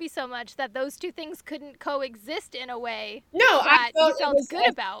this movie so much that those two things couldn't coexist in a way No, I that you felt, felt it was good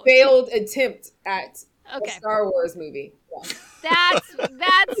a about. failed attempt at Okay. a Star Wars movie. Yeah.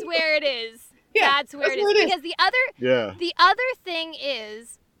 That's where it is. Yeah, That's where that's it where is. it is. Because Yeah. the other thing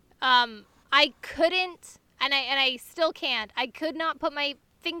is, I couldn't, and I still can't. I could not put my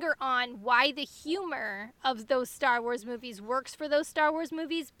finger on why the humor of those Star Wars movies works for those Star Wars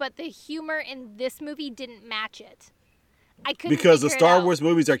movies, but the humor in this movie didn't match it. I couldn't Because the figure it Star out. Wars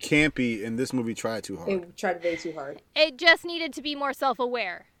movies are campy, and this movie tried too hard. They tried way too hard. It just needed to be more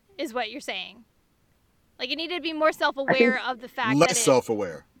self-aware, is what you're saying. Like it needed to be more self-aware of the fact that Less it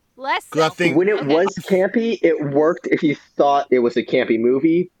self-aware. less. 'Cause I think- When it Okay. was campy, it worked if you thought it was a campy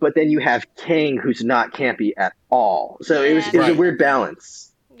movie, but then you have Kang who's not campy at all. So it was Yeah. a Right. weird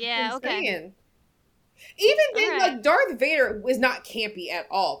balance. Yeah. I'm Okay. saying. Even then, All right. like, Darth Vader was not campy at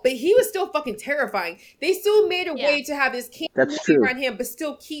all, but he was still fucking terrifying. They still made a way to have this campy That's movie true. around him, but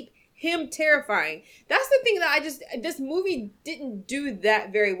still keep him terrifying. That's the thing that this movie didn't do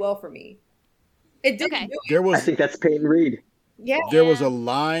that very well for me. It didn't Okay. do it. I think that's Peyton Reed. Yeah. There was a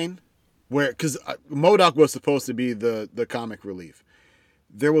line where, because MODOK was supposed to be the comic relief.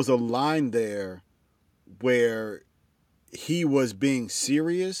 There was a line there where he was being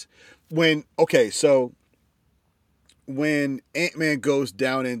serious when Antman goes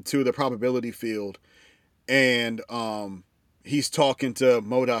down into the probability field and he's talking to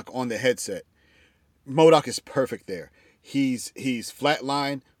MODOK on the headset. MODOK is perfect there. He's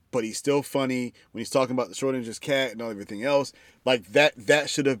flatline, but he's still funny when he's talking about the Schrodinger's cat and everything else. Like that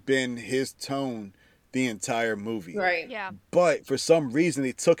should have been his tone the entire movie. Right. Yeah. But for some reason,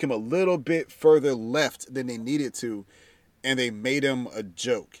 they took him a little bit further left than they needed to, and they made him a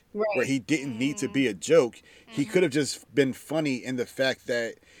joke where he didn't need to be a joke. He could have just been funny in the fact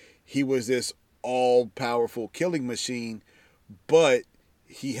that he was this all-powerful killing machine, but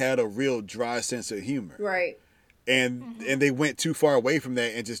he had a real dry sense of humor. Right. And they went too far away from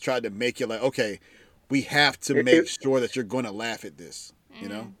that and just tried to make it like, okay, we have to make sure that you're going to laugh at this, you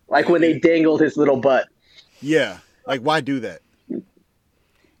know? Like when they dangled his little butt. Yeah. Like, why do that?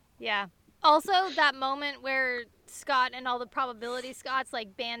 Yeah. Also, that moment where Scott and all the probability Scots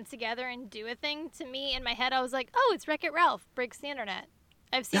like band together and do a thing, to me in my head I was like, oh, it's Wreck-It Ralph breaks the internet.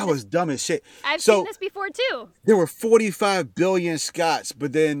 I've seen That this, was dumb as shit. I've seen this before too. There were 45 billion Scots,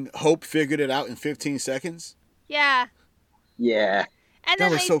 but then Hope figured it out in 15 seconds. Yeah. Yeah. And That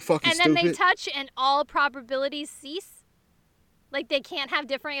then was so fucking and then they stupid. touch and all probabilities cease. Like they can't have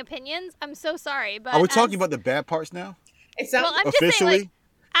differing opinions. I'm so sorry, but Are we talking about the bad parts now? It sounds, well, I'm just saying, Officially? like,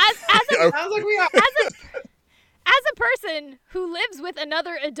 as a sounds like we are. as a person who lives with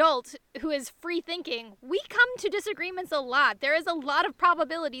another adult who is free thinking, we come to disagreements a lot. There is a lot of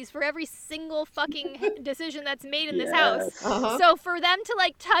probabilities for every single fucking decision that's made in this house. Uh-huh. So for them to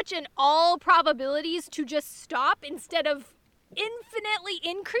like touch an all probabilities to just stop instead of infinitely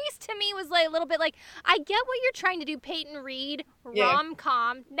increase, to me was like a little bit like, I get what you're trying to do, Peyton Reed,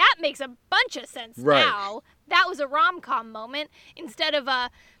 rom-com. That makes a bunch of sense now. That was a rom-com moment instead of a,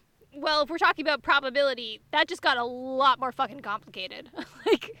 well, if we're talking about probability, that just got a lot more fucking complicated.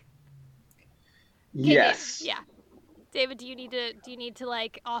 Like, Yes. yeah. David, do you need to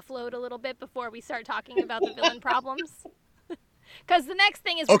like offload a little bit before we start talking about the villain problems? Because the next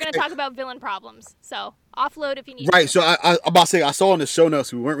thing is we're going to talk about villain problems. So offload if you need. Right. So I'm about to say, I saw in the show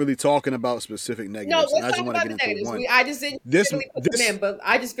notes we weren't really talking about specific No, negatives. and I let's just talk want to about the get into negatives. one. I just didn't really put them in, but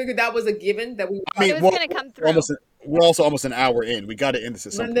I just figured that was a given that we. It was going to come through. We're also almost an hour in. We got to end this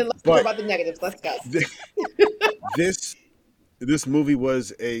at some And then point. let's talk But about the negatives. Let's go. this movie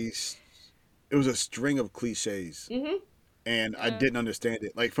was a string of cliches, and I didn't understand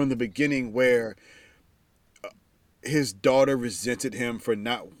it. Like from the beginning, where his daughter resented him for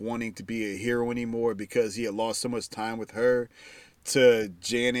not wanting to be a hero anymore because he had lost so much time with her, to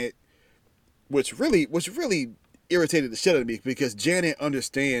Janet, which really irritated the shit out of me because Janet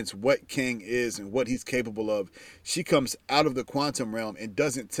understands what Kang is and what he's capable of. She comes out of the quantum realm and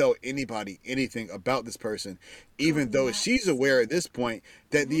doesn't tell anybody anything about this person, even though she's aware at this point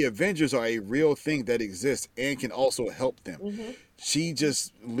that the Avengers are a real thing that exists and can also help them. She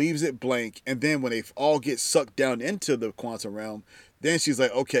just leaves it blank, and then when they all get sucked down into the quantum realm, then she's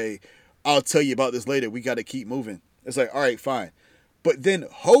like, okay, I'll tell you about this later. We got to keep moving. It's like, all right, fine. But then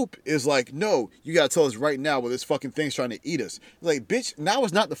Hope is like, no, you got to tell us right now where this fucking thing's trying to eat us. Like, bitch, now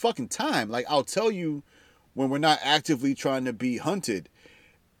is not the fucking time. Like, I'll tell you when we're not actively trying to be hunted.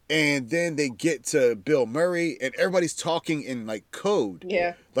 And then they get to Bill Murray, and everybody's talking in, like, code.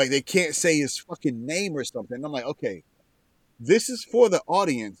 Yeah. Like, they can't say his fucking name or something. And I'm like, okay, this is for the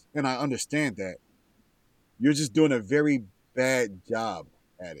audience, and I understand that. You're just doing a very bad job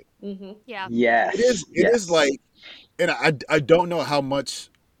at it. Yeah. Yes. It is like, and I don't know how much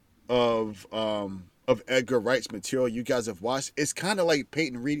of Edgar Wright's material you guys have watched. It's kind of like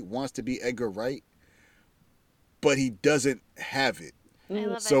Peyton Reed wants to be Edgar Wright, but he doesn't have it. I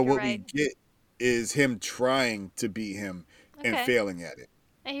love So Edgar what Wright. we get is him trying to be him and Okay. failing at it.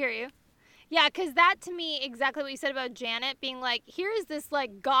 I hear you. Yeah, because that to me, exactly what you said about Janet being like, here is this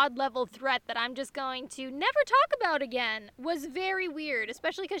like God level threat that I'm just going to never talk about again, was very weird,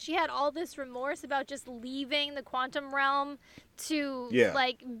 especially because she had all this remorse about just leaving the quantum realm to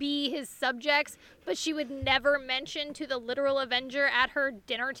like be his subjects, but she would never mention to the literal Avenger at her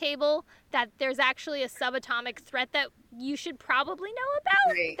dinner table that there's actually a subatomic threat that you should probably know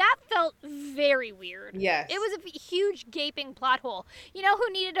about. Right. That felt very weird. Yes. It was a huge gaping plot hole. You know who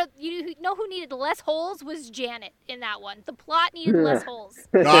needed less holes was Janet in that one. The plot needed less holes.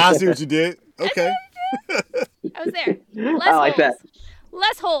 No, I see what you did. Okay. I was there. Less I like holes. that.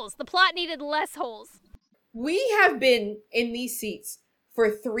 Less holes. The plot needed less holes. We have been in these seats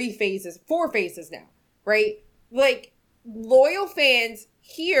for 4 phases now, right? Like, loyal fans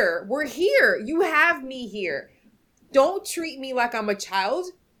here. We're here. You have me here. Don't treat me like I'm a child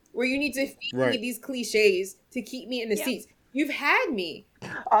where you need to feed me these cliches to keep me in the seats. You've had me.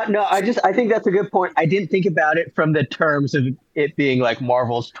 No, I think that's a good point. I didn't think about it from the terms of it being like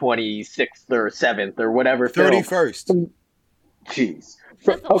Marvel's 26th or 7th or whatever. 31st. Jeez.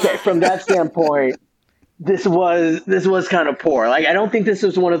 From that standpoint, this was kind of poor. Like, I don't think this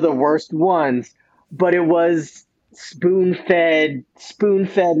was one of the worst ones, but it was spoon-fed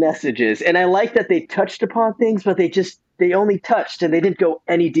messages. And I like that they touched upon things, but they only touched and they didn't go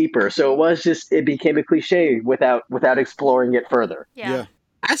any deeper. So it became a cliche without exploring it further. Yeah.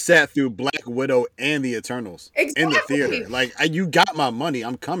 I sat through Black Widow and the Eternals in the theater. Like, you got my money.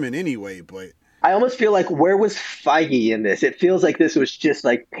 I'm coming anyway, but I almost feel like, where was Feige in this? It feels like this was just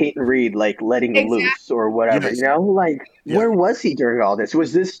like Peyton Reed, like letting loose or whatever, you know? Like, where was he during all this?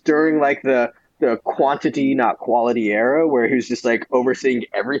 Was this during like the quantity, not quality era where he was just like overseeing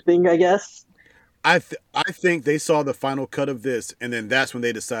everything, I guess? I think they saw the final cut of this, and then that's when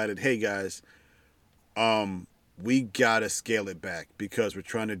they decided, hey guys, we gotta scale it back because we're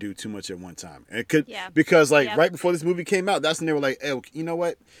trying to do too much at one time. And it could because right before this movie came out, that's when they were like, hey, you know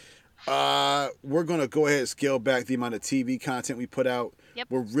what? We're gonna go ahead and scale back the amount of TV content we put out. Yep.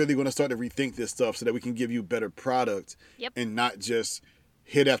 We're really gonna start to rethink this stuff so that we can give you better product and not just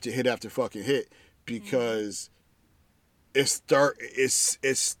hit after hit after fucking hit, because it's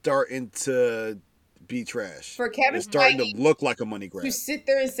starting to be trash. For Kevin it's starting Feige to look like a money grab. to sit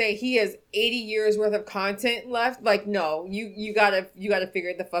there and say he has 80 years worth of content left, like, no, you gotta figure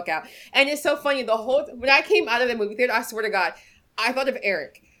it the fuck out. And it's so funny, when I came out of the movie theater, I swear to God, I thought of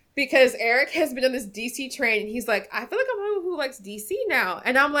Eric. Because Eric has been on this DC train, and he's like, I feel like I'm one who likes DC now.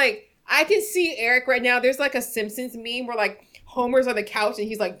 And I'm like, I can see Eric right now. There's like a Simpsons meme where like Homer's on the couch and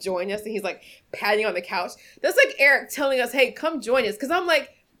he's like, join us, and he's like patting on the couch. That's like Eric telling us, hey, come join us. Because I'm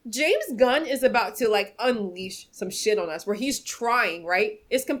like, James Gunn is about to like unleash some shit on us where he's trying, right?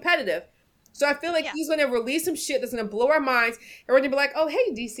 It's competitive. So I feel like he's going to release some shit that's going to blow our minds. And we're going to be like, oh,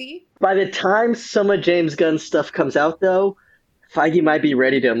 hey, DC. By the time some of James Gunn's stuff comes out, though, Feige might be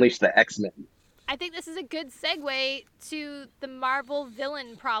ready to unleash the X-Men. I think this is a good segue to the Marvel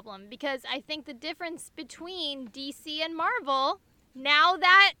villain problem, because I think the difference between DC and Marvel, now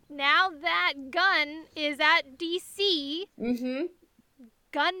that Gunn is at DC,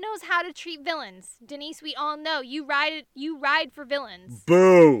 Gunn knows how to treat villains. Denise, we all know you ride for villains.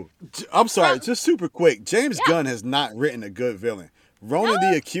 Boo! I'm sorry, just super quick. James Gunn has not written a good villain. Ronan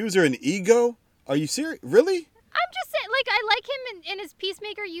the Accuser and Ego? Are you serious? Really? I'm just saying, like, I like him in his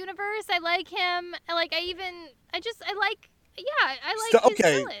Peacemaker universe. I like him. I like his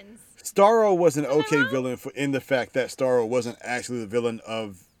villains. Starro was an okay villain in the fact that Starro wasn't actually the villain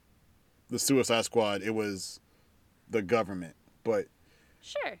of the Suicide Squad. It was the government. But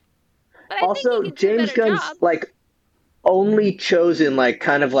sure. But I also, think he could do a James better Gunn's job. like only chosen like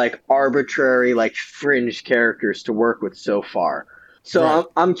kind of like arbitrary like fringe characters to work with so far.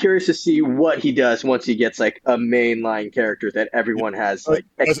 So I'm curious to see what he does once he gets like a mainline character that everyone has like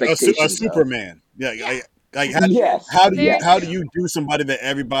expectations a Superman. Yeah. How do you do somebody that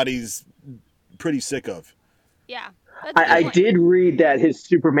everybody's pretty sick of? Yeah. I did read that his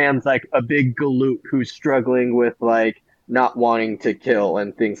Superman's like a big galoot who's struggling with like not wanting to kill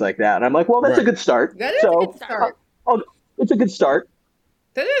and things like that. And I'm like, well, that's a good start. That is a good start. It's a good start.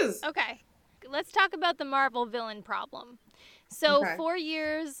 That is. Okay. Let's talk about the Marvel villain problem. So for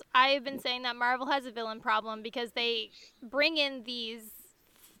years, I have been saying that Marvel has a villain problem because they bring in these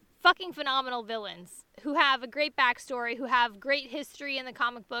fucking phenomenal villains who have a great backstory, who have great history in the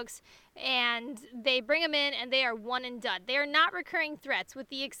comic books, and they bring them in and they are one and done. They are not recurring threats, with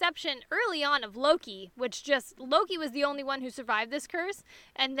the exception early on of Loki, Loki was the only one who survived this curse,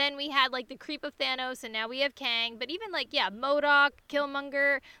 and then we had like the creep of Thanos, and now we have Kang, but even like, MODOK,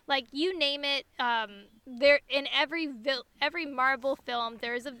 Killmonger, like you name it, there in every Marvel film,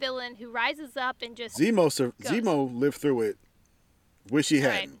 there is a villain who rises up and just Zemo lived through it. Wish he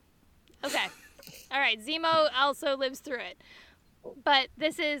hadn't. Okay. All right. Zemo also lives through it. But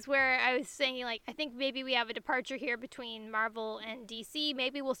this is where I was saying, like, I think maybe we have a departure here between Marvel and DC.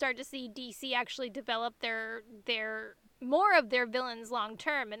 Maybe we'll start to see DC actually develop their more of their villains long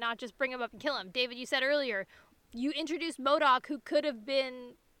term and not just bring them up and kill them. David, you said earlier, you introduced MODOK, who could have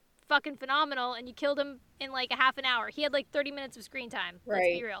been fucking phenomenal, and you killed him in like a half an hour. He had like 30 minutes of screen time. Let's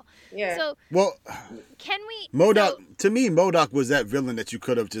be real. Yeah. So, well, can we... to me, MODOK was that villain that you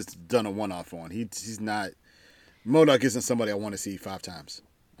could have just done a one-off on. He's not... MODOK isn't somebody I want to see 5 times.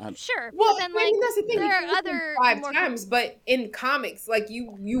 Sure. Well, then, I mean, that's the thing. there are other... 5 times, but in comics, like,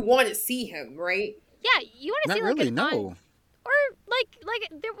 you want to see him, right? Yeah, you want to see, like, really, no. Or, like,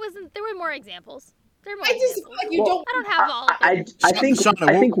 there were more examples. I just feel like you don't... I don't have all of them.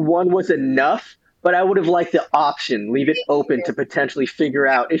 I think one was enough, but I would have liked the option. Leave it open to potentially figure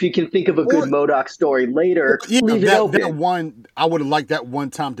out. If you can think of a good MODOK story later, leave it open. That one, I would have liked that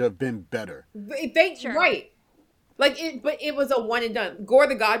one time to have been better. Right. But it was a one and done. Gore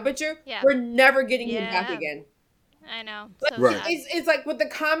the God Butcher, we're never getting him back again. I know. Right. It's like with the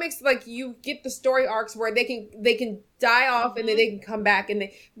comics, like you get the story arcs where they can die off and then they can come back, and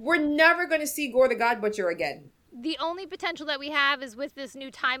we're never going to see Gore the God Butcher again. The only potential that we have is with this new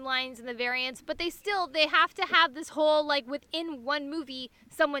timelines and the variants, but they have to have this whole, like, within one movie,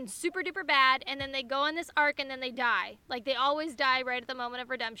 someone's super duper bad, and then they go on this arc and then they die. Like, they always die right at the moment of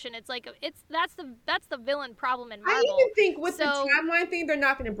redemption. It's like, that's the villain problem in Marvel. I even think with the timeline thing, they're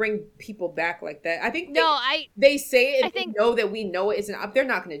not going to bring people back like that. I think they say it, they know that we know it isn't up. They're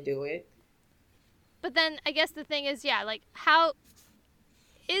not going to do it. But then, I guess the thing is, like, how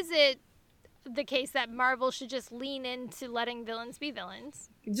is it the case that Marvel should just lean into letting villains be villains?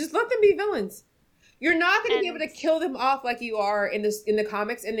 Just let them be villains. You're not going to be able to kill them off like you are in the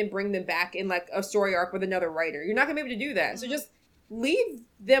comics and then bring them back in like a story arc with another writer. You're not going to be able to do that. So just leave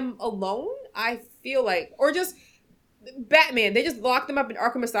them alone, I feel like. Or just Batman, they just lock them up in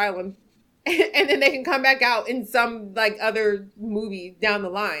Arkham Asylum and then they can come back out in some like other movie down the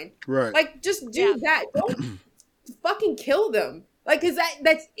line. Right. Like just do that. Don't fucking kill them. Like, cause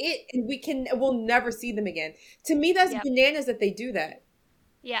that's it, and we'll never see them again. To me, that's bananas that they do that.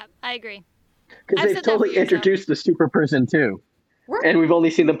 Yeah, I agree. Because they've totally introduced the super prison too, right. And we've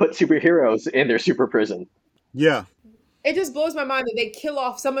only seen them put superheroes in their super prison. Yeah, it just blows my mind that they kill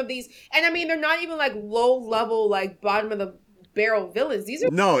off some of these, and I mean they're not even like low level, like bottom of the barrel villains. These are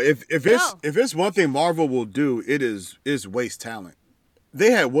if it's one thing Marvel will do, it is waste talent.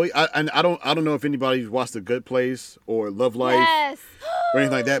 They had I don't know if anybody's watched The Good Place or Love Life or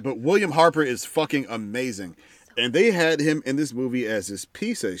anything like that, but William Harper is fucking amazing, and they had him in this movie as this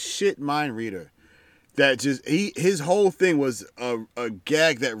piece of shit mind reader that just his whole thing was a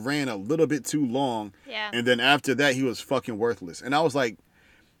gag that ran a little bit too long, and then after that he was fucking worthless. And I was like,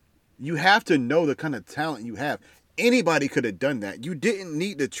 you have to know the kind of talent you have. Anybody could have done that. You didn't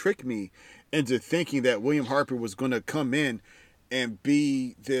need to trick me into thinking that William Harper was going to come in and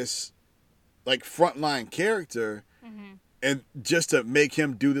be this like frontline character, and just to make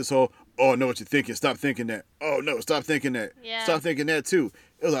him do this whole, oh, know what you're thinking, stop thinking that, oh no, stop thinking that, stop thinking that too.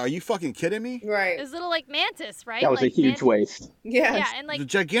 It was like, are you fucking kidding me? Right. It was a little like Mantis, right? That was like a huge waste. Yeah, and like a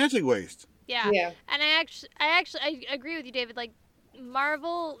gigantic waste. Yeah. And I agree with you, David. Like,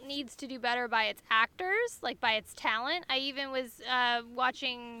 Marvel needs to do better by its actors, like by its talent. I even was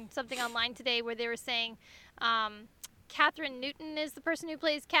watching something online today where they were saying Catherine Newton is the person who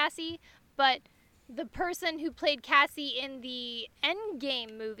plays Cassie, but the person who played Cassie in the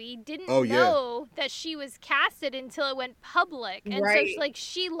Endgame movie didn't know that she was casted until it went public, and so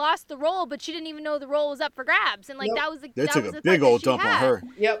she lost the role, but she didn't even know the role was up for grabs, and like that was they took a big old dump on her.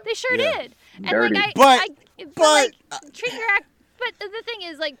 Yep, they sure did. And dirty. like treat your act. But the thing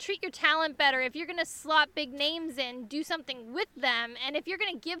is, like, treat your talent better. If you're going to slot big names in, do something with them. And if you're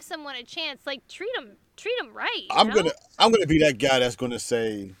going to give someone a chance, like, treat them right. I'm gonna be that guy that's going to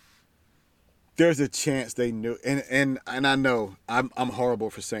say there's a chance they knew. And I know I'm horrible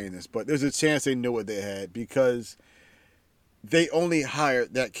for saying this, but there's a chance they knew what they had, because they only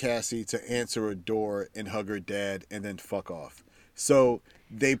hired that Cassie to answer a door and hug her dad and then fuck off. So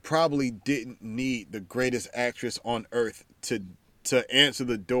they probably didn't need the greatest actress on earth to answer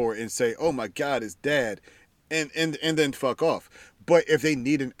the door and say, oh my God, it's dad, and then fuck off. But if they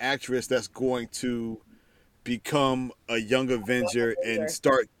need an actress that's going to become a young Avenger and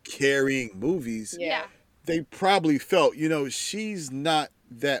start carrying movies, they probably felt, she's not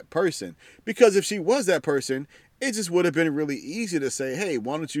that person. Because if she was that person, it just would have been really easy to say, hey,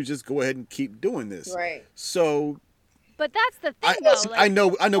 why don't you just go ahead and keep doing this? Right. So... But that's the thing, though. Like,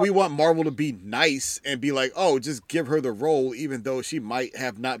 I know we want Marvel to be nice and be like, oh, just give her the role, even though she might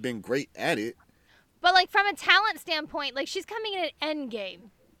have not been great at it. But, like, from a talent standpoint, like, she's coming in at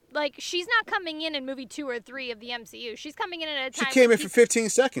Endgame. like, she's not coming in movie 2 or 3 of the MCU. She's coming in at a She time. came in for 15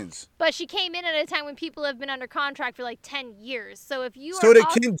 seconds. But she came in at a time when people have been under contract for like 10 years. So if you So did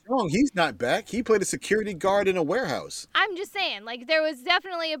Kim Jong. He's not back. He played a security guard in a warehouse. I'm just saying, like, there was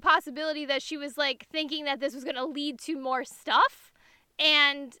definitely a possibility that she was like thinking that this was going to lead to more stuff.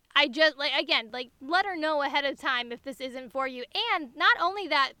 And I just, like, again, like, let her know ahead of time if this isn't for you. And not only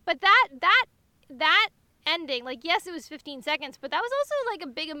that, but that ending, like, yes, it was 15 seconds, but that was also like a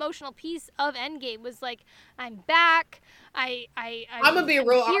big emotional piece of Endgame. Was like, I'm back. I'm gonna be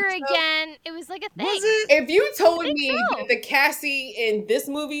real here honest, again. It was like a thing. Was it? If you told me so. that the Cassie in this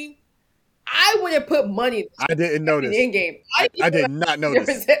movie, I would have put money. I didn't notice. In Endgame, I did not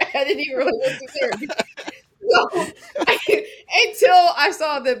notice. I didn't even really look there. So, until I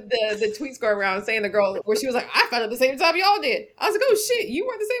saw the tweets go around saying the girl where she was like, I found out the same time y'all did. I was like, oh shit, you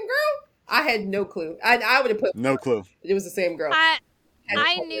were the same girl? I had no clue. I would have put no clue. It was the same girl. I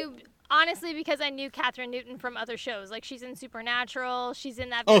knew, honestly, because I knew Catherine Newton from other shows. Like, she's in Supernatural. She's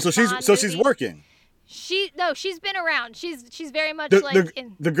in that. Oh, so she's working. She's been around. She's very much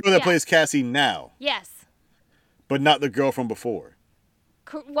The girl that plays Cassie now. Yes. But not the girl from before.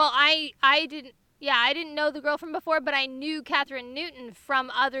 Well, I didn't know the girl from before, but I knew Catherine Newton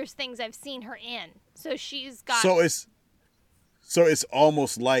from other things I've seen her in. So she's got. So it's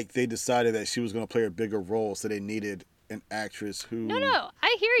almost like they decided that she was going to play a bigger role, so they needed an actress who. No,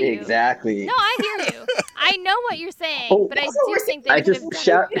 I hear you. Exactly. No, I hear you. I know what you're saying, but I do think they I could have just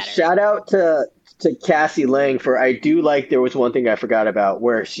done it better. shout out to Cassie Lang for, I do like, there was one thing I forgot about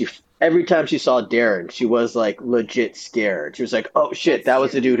where she, every time she saw Darren, she was like legit scared. She was like, oh shit, that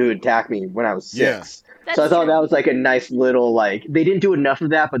was the dude who attacked me when I was 6. Yeah. So I thought that was like a nice little, like, they didn't do enough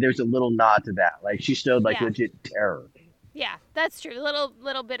of that, but there's a little nod to that. Like, she showed like legit terror. Yeah, that's true. A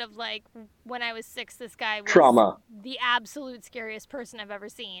little bit of like, when I was 6, this guy was trauma. The absolute scariest person I've ever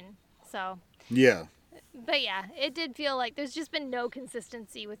seen. So. Yeah. But yeah, it did feel like there's just been no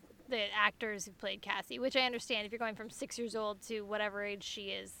consistency with the actors who played Cassie, which I understand if you're going from 6 years old to whatever age she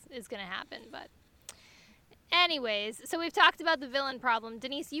is going to happen. But anyways, so we've talked about the villain problem.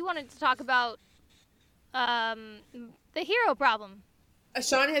 Denise, you wanted to talk about the hero problem.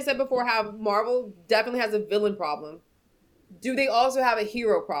 Shawna has said before how Marvel definitely has a villain problem. Do they also have a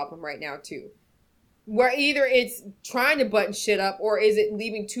hero problem right now too? Where either it's trying to button shit up or is it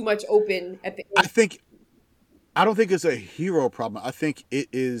leaving too much open at the end? I don't think it's a hero problem. I think it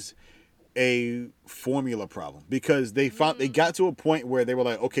is a formula problem because they got to a point where they were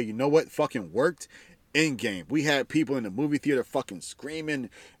like, okay, you know what fucking worked? Endgame. We had people in the movie theater fucking screaming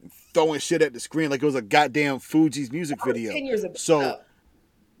and throwing shit at the screen like it was a goddamn Fuji's music video. 10 years ago. So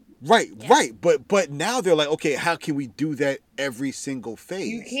Right. But now they're like, okay, how can we do that every single phase?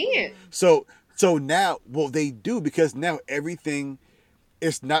 You can't. So now, well, they do because now everything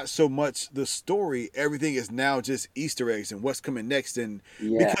is not so much the story. Everything is now just Easter eggs and what's coming next. And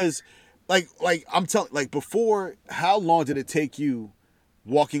because, like I'm telling, like before, how long did it take you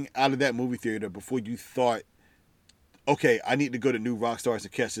walking out of that movie theater before you thought, okay, I need to go to New Rockstars to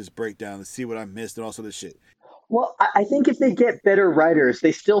catch this breakdown and see what I missed and all sort of shit? Well, I think if they get better writers,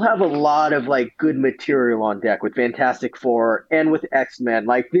 they still have a lot of like good material on deck with Fantastic Four and with X-Men.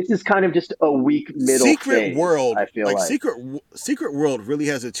 Like this is kind of just a weak middle phase, World. I feel like Secret World really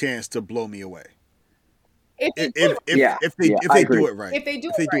has a chance to blow me away. If they do it right. If they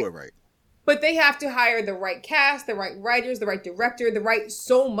do it right. But they have to hire the right cast, the right writers, the right director, the right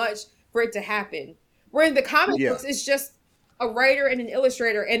so much for it to happen. Where in the comic books, it's just a writer and an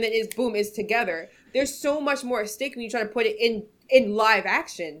illustrator, and then it's together. There's so much more at stake when you try to put it in live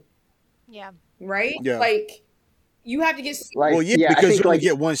action. Yeah. Right? Yeah. Like, you have to get... because you only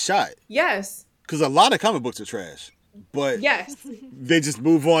get one shot. Yes. Because a lot of comic books are trash. But they just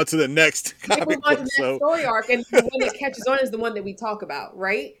move on to the next comic book. Story arc, and the one that catches on is the one that we talk about,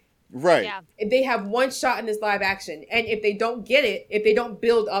 right? Right. Yeah. If they have one shot in this live action, and if they don't get it, if they don't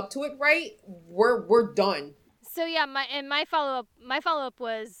build up to it right, we're done. So yeah, my follow up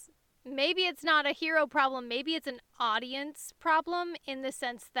was, maybe it's not a hero problem, maybe it's an audience problem, in the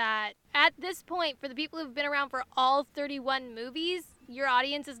sense that at this point, for the people who've been around for all 31 movies, your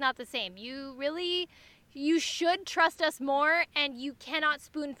audience is not the same. You should trust us more, and you cannot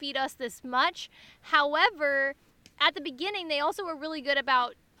spoon feed us this much. However, at the beginning, they also were really good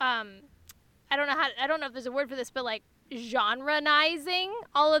about, I don't know if there's a word for this, but like genre-nizing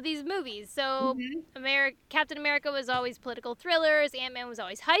all of these movies. So Captain America was always political thrillers, Ant-Man was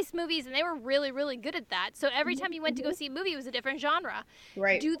always heist movies, and they were really, really good at that. So every time you went to go see a movie, it was a different genre.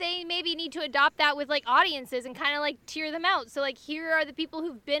 Right. Do they maybe need to adopt that with like audiences and kind of like tier them out? So like, here are the people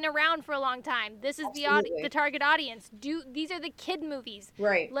who've been around for a long time. This is the target audience. These are the kid movies.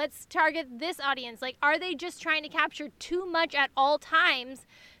 Right. Let's target this audience. Like, are they just trying to capture too much at all times,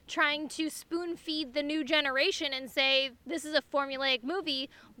 trying to spoon feed the new generation and say, this is a formulaic movie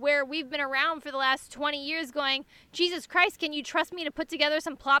where we've been around for the last 20 years going, Jesus Christ, can you trust me to put together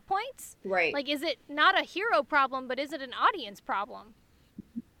some plot points? Right. Like, is it not a hero problem, but is it an audience problem?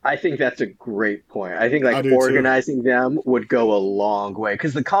 I think that's a great point. I think like organizing them would go a long way,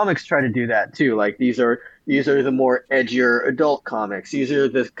 because the comics try to do that too. Like these are the more edgier adult comics. These are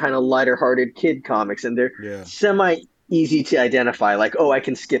the kind of lighter-hearted kid comics, and they're semi easy to identify. Like, oh, I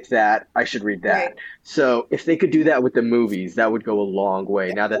can skip that. I should read that. Right. So if they could do that with the movies, that would go a long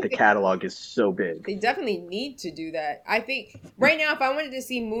way. Now that the catalog is so big, they definitely need to do that. I think right now, if I wanted to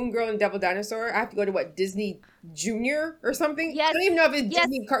see Moon Girl and Devil Dinosaur, I have to go to Disney Junior or something. Yes. I don't even know if it's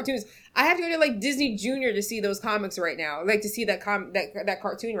Disney cartoons. I have to go to like Disney Junior to see those comics right now. Like to see that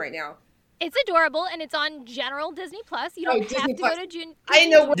cartoon right now. It's adorable, and it's on general Disney Plus. You don't have to go to Junior. I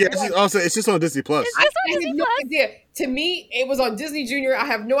know. What it's just on Disney Plus. It's just on Disney Plus. No idea. To me, it was on Disney Junior. I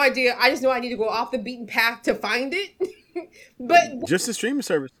have no idea. I just know I need to go off the beaten path to find it. But just the streaming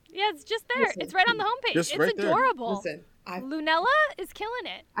service. Yeah, it's just there. It's right on the homepage. It's right adorable. Listen, Lunella is killing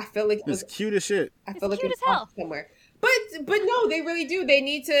it. I feel like it's cute as shit. I feel like it's hell somewhere. But no, they really do. They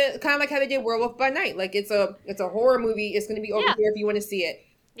need to kind of like how they did Werewolf by Night. Like it's a horror movie. It's going to be over here if you want to see it.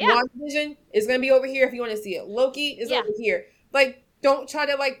 Yeah. WandaVision is going to be over here if you want to see it. Loki is over here. Like, don't try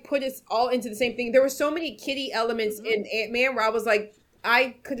to, like, put it all into the same thing. There were so many kiddie elements in Ant-Man where I was like,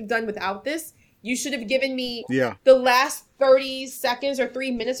 I could have done without this. You should have given me the last 30 seconds or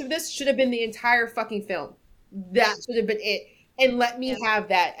 3 minutes of this should have been the entire fucking film. That should have been it. And let me have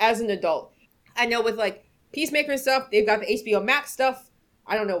that as an adult. I know with, like, Peacemaker and stuff, they've got the HBO Max stuff.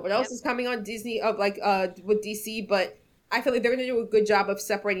 I don't know what else is coming on Disney with DC, but I feel like they're going to do a good job of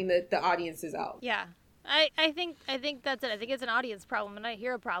separating the audiences out. Yeah. I think that's it. I think it's an audience problem and not a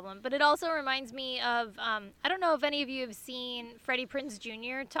hero problem. But it also reminds me of, I don't know if any of you have seen Freddie Prinze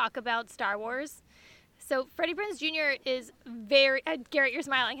Jr. talk about Star Wars. So Freddie Prinze Jr. is very, Garrett, you're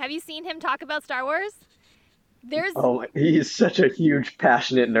smiling. Have you seen him talk about Star Wars? He's such a huge,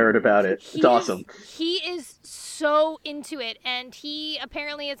 passionate nerd about it. It's awesome. He is so into it, and he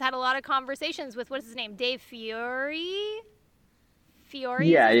apparently has had a lot of conversations with, what's his name, Dave Filoni?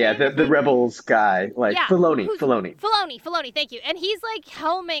 The Rebels guy, Filoni. Filoni, thank you. And he's like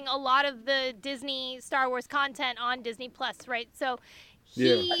helming a lot of the Disney Star Wars content on Disney Plus, right? So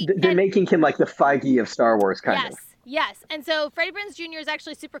they're making him like the Feige of Star Wars, kind of. Yes. And so Freddie Prinze Jr. is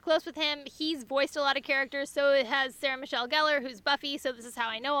actually super close with him. He's voiced a lot of characters. So it has Sarah Michelle Gellar, who's Buffy. So this is how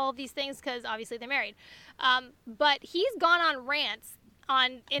I know all of these things, because obviously they're married. But he's gone on rants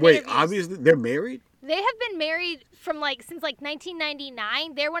in interviews. Obviously they're married? They have been married since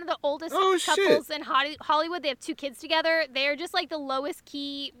 1999. They're one of the oldest couples in Hollywood. They have 2 kids together. They're just like the lowest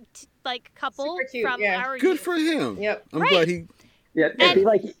key couple from our Good youth. For him. Yep. I'm glad he... Yeah, and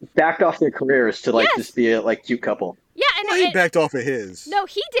they backed off their careers to just be a cute couple. Yeah, and he backed off of his. No,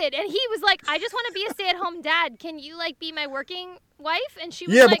 he did, and he was like, "I just want to be a stay-at-home dad. Can you be my working wife?" And she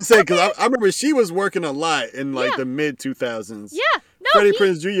was like, because I remember she was working a lot in the mid 2000s. Yeah, no, Freddie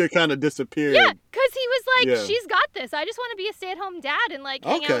Prinze Jr. kind of disappeared. Yeah, because he was like, "She's got this. I just want to be a stay-at-home dad and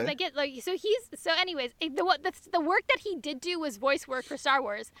hang out with my kids." So anyways, the work that he did do was voice work for Star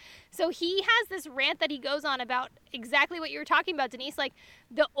Wars. So he has this rant that he goes on about exactly what you were talking about, Denise. Like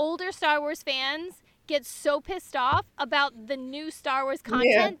the older Star Wars fans get so pissed off about the new Star Wars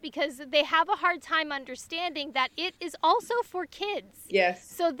content because they have a hard time understanding that it is also for kids. Yes.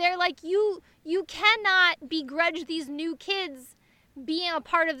 So they're like, you cannot begrudge these new kids being a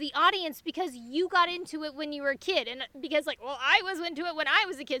part of the audience because you got into it when you were a kid. And because I was into it when I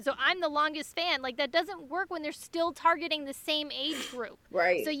was a kid, so I'm the longest fan. That doesn't work when they're still targeting the same age group.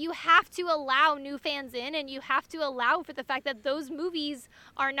 Right. So you have to allow new fans in, and you have to allow for the fact that those movies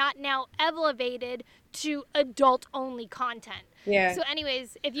are not now elevated to adult-only content. Yeah. So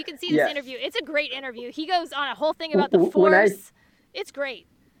anyways, if you can see this interview, it's a great interview. He goes on a whole thing about the Force. It's great.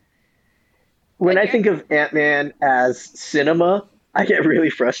 When I think of Ant-Man as cinema, I get really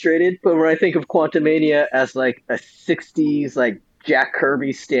frustrated. But when I think of Quantumania as a 60s Jack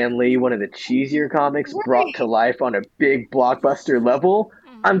Kirby, Stan Lee, one of the cheesier comics brought to life on a big blockbuster level,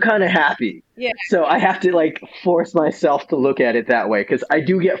 I'm kind of happy. Yeah. So I have to like force myself to look at it that way because I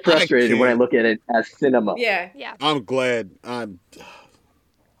do get frustrated when I look at it as cinema. Yeah. I'm glad. I'm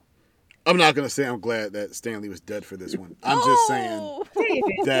not gonna say I'm glad that Stan Lee was dead for this one. I'm just saying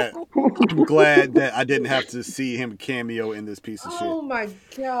that I'm glad that I didn't have to see him cameo in this piece of shit. Oh my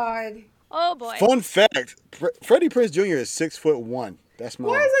god. Oh boy. Fun fact: Freddie Prinze Jr. is 6'1". That's my.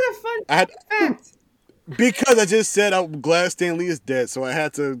 Why is it a fun fact? Because I just said I'm glad Stan Lee is dead, so I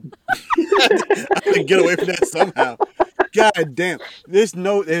had to, I had to get away from that somehow. God damn! There's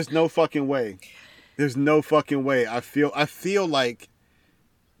no fucking way. There's no fucking way. I feel like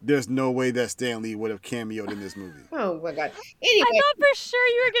there's no way that Stan Lee would have cameoed in this movie. Oh my god. Anyway. I thought for sure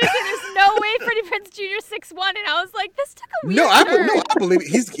you were gonna say there's no way Freddie Prinze Jr. 6'1", and I was like, this took a weird turn. I believe it.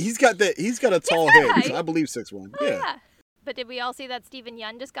 He's got that. He's got a tall head. So I believe 6'1". Oh, yeah. But did we all see that Stephen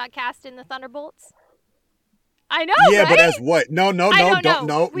Yeun just got cast in the Thunderbolts? I know, Yeah, right? but as what? No, don't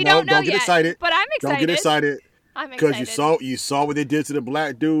get excited. But I'm excited. Don't get excited. I'm excited. Because you saw what they did to the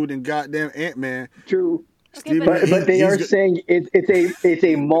black dude and goddamn Antman. True. Okay, But they are saying it's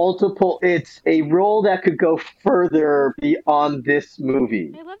a role that could go further beyond this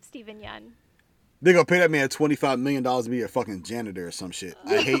movie. I love Stephen Yeun. They're gonna pay that man $25 million to be a fucking janitor or some shit.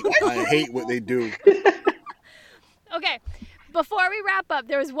 I hate what they do. Okay, before we wrap up,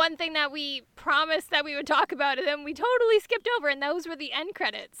 there was one thing that we promised that we would talk about, and then we totally skipped over, and those were the end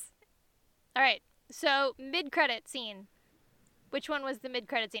credits. All right, so mid-credit scene. Which one was the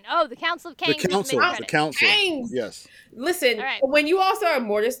mid-credit scene? Oh, the Council of Kangs. The council. Kangs. Yes. Listen, right. When you all saw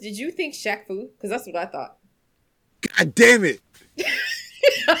Immortus, did you think Shaq Fu? Because that's what I thought. God damn it.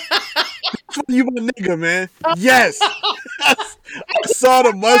 You my nigga, man. Yes. I saw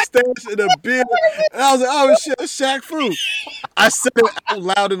the mustache and the beard, and I was like, oh shit, that's Shaq Fu. I said it out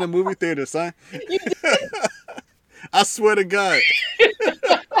loud in the movie theater, son. I swear to God. I said,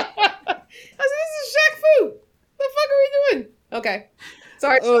 this is Shaq Fu. The fuck are we doing? Okay.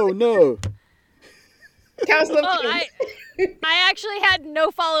 Sorry. Oh no. Council of Kangs. I actually had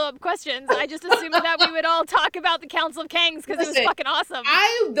no follow-up questions. I just assumed that we would all talk about the Council of Kangs because it was fucking awesome.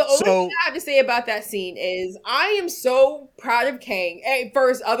 The only thing I have to say about that scene is I am so proud of Kang. At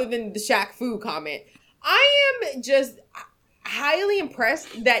first, other than the Shaq Fu comment, I am just highly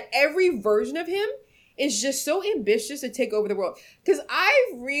impressed that every version of him is just so ambitious to take over the world. Because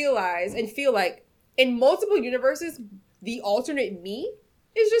I realize and feel like in multiple universes, the alternate me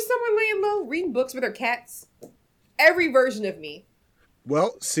is just someone laying low, reading books with her cats. Every version of me.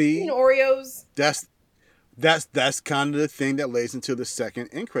 Well, see, eating Oreos. That's kind of the thing that lays into the second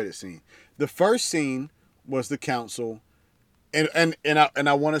end credit scene. The first scene was the council, and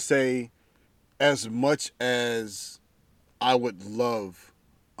I want to say, as much as I would love,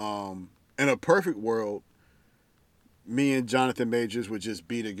 in a perfect world, me and Jonathan Majors would just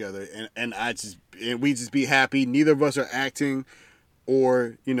be together, and we just be happy. Neither of us are acting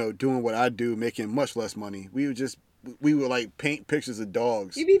or doing what I do, making much less money. We would like paint pictures of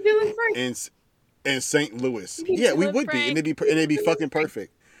dogs. You'd be feeling Frank. In St. Louis. Yeah, we would be. And it'd be fucking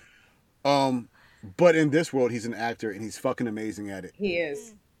perfect. But in this world, he's an actor and he's fucking amazing at it. He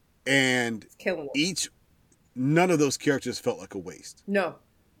is. And he's killing it. None of those characters felt like a waste. No.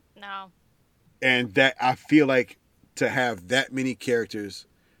 And that I feel like to have that many characters,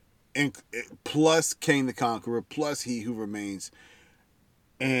 and plus Kang the Conqueror, plus He Who Remains,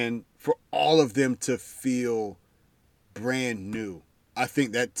 and for all of them to feel brand new, I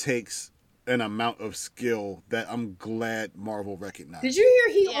think that takes an amount of skill that I'm glad Marvel recognized. Did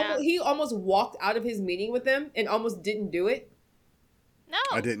you hear he almost walked out of his meeting with them and almost didn't do it? No.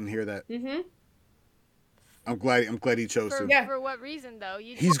 I didn't hear that. Mm-hmm. I'm glad he chose to. Yeah. For what reason though?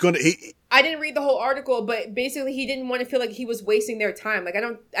 I didn't read the whole article, but basically he didn't want to feel like he was wasting their time. Like I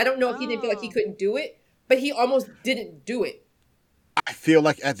don't know if he didn't feel like he couldn't do it, but he almost didn't do it. I feel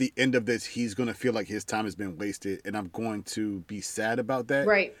like at the end of this, he's going to feel like his time has been wasted, and I'm going to be sad about that.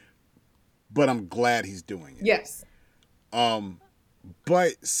 Right. But I'm glad he's doing it. Yes.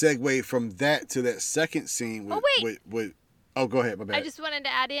 But segue from that to that second scene with oh, go ahead, my bad. I just wanted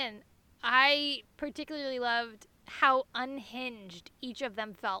to add in, I particularly loved how unhinged each of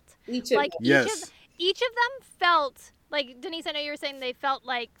them felt. Each of them felt, like, Denise, I know you were saying they felt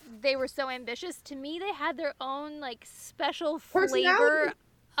like they were so ambitious. To me, they had their own, like, special flavor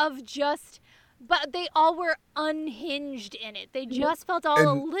of just, but they all were unhinged in it. They just felt all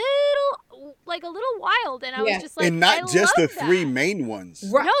a little wild. And I was just like, and not just the three main ones.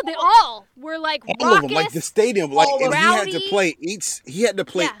 Right. No, they all were like all raucous, of them, like the stadium, like, and rowdy. he had to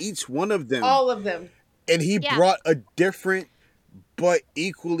play each one of them. All of them. And he brought a different but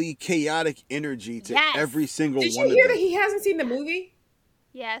equally chaotic energy to every single one of them. Did you hear that he hasn't seen the movie?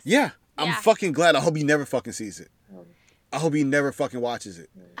 Yes. Yeah, I'm fucking glad. I hope he never fucking sees it. I hope he never fucking watches it.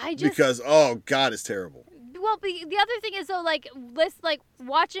 Because, oh, God, it's terrible. Well, the other thing is, though, like,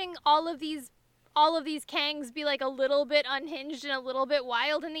 watching all of these Kangs be, like, a little bit unhinged and a little bit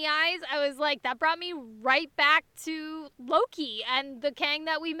wild in the eyes, I was like, that brought me right back to Loki and the Kang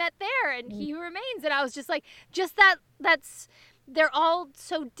that we met there and He Who Remains. And I was just like, that's, they're all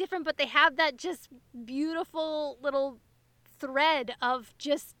so different, but they have that just beautiful little thread of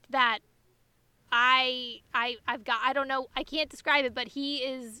just that I don't know, I can't describe it, but he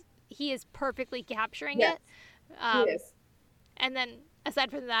is perfectly capturing it. He is. And then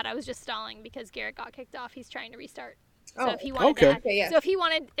aside from that, I was just stalling because Garrett got kicked off. He's trying to restart. So Oh, if he wanted okay. to add, so if he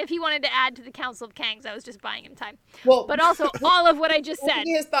wanted to add to the Council of Kangs, I was just buying him time. Well, But also all of what I just we'll said.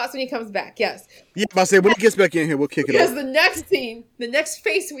 get his thoughts when he comes back. Yes. Yeah, I say when he gets back in here, we'll kick it Because off. the next scene, the next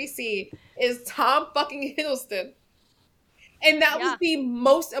face we see is Tom fucking Hiddleston. And that was the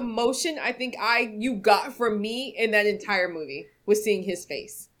most emotion I think you got from me in that entire movie, was seeing his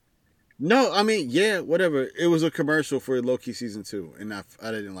face. No, I mean, yeah, whatever. It was a commercial for Loki season 2, and I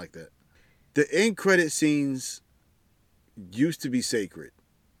didn't like that. The end credit scenes used to be sacred.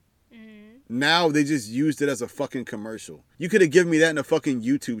 Now they just used it as a fucking commercial. You could have given me that in a fucking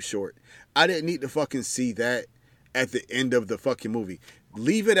YouTube short. I didn't need to fucking see that at the end of the fucking movie.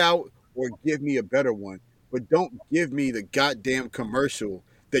 Leave it out or give me a better one. But don't give me the goddamn commercial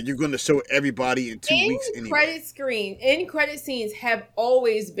that you're going to show everybody in 2 weeks anyway. End credit scenes have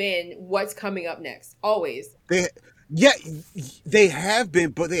always been what's coming up next. Always. They have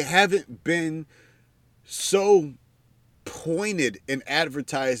been, but they haven't been so pointed in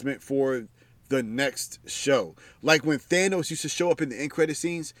advertisement for the next show. Like when Thanos used to show up in the end credit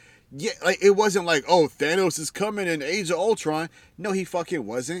scenes, like it wasn't like, oh, Thanos is coming in Age of Ultron. No, he fucking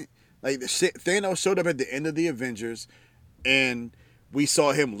wasn't. Like Thanos showed up at the end of the Avengers, and we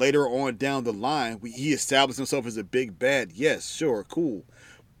saw him later on down the line. He established himself as a big bad. Yes, sure, cool.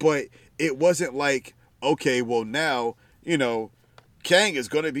 But it wasn't like, okay, well now, Kang is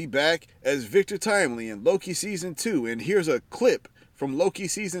going to be back as Victor Timely in Loki Season 2. And here's a clip from Loki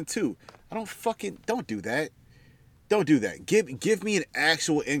Season 2. Don't do that. Don't do that. Give me an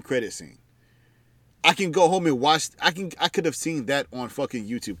actual end credit scene. I can go home and watch. I could have seen that on fucking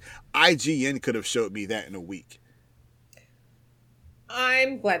YouTube. IGN could have showed me that in a week.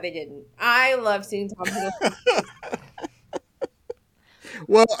 I'm glad they didn't. I love seeing Tom Hiddleston.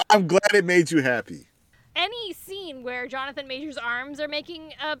 Well, I'm glad it made you happy. Any scene where Jonathan Majors' arms are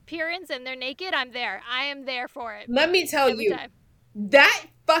making an appearance and they're naked, I'm there. I am there for it. Let me tell you, that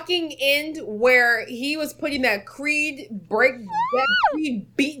fucking end where he was putting that Creed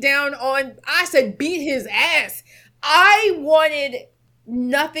beat down on, I said beat his ass. I wanted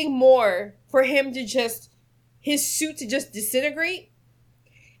nothing more for him to his suit to just disintegrate,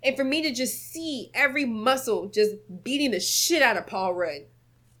 and for me to just see every muscle just beating the shit out of Paul Rudd.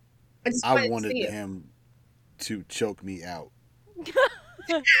 I wanted him to choke me out.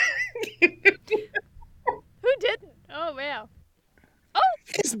 Who didn't? Oh, man. Oh!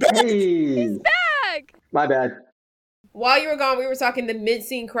 He's back! Hey. He's back! My bad. While you were gone, we were talking the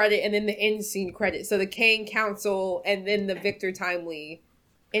mid-scene credit and then the end-scene credit. So the Kang Council and then the Victor Timely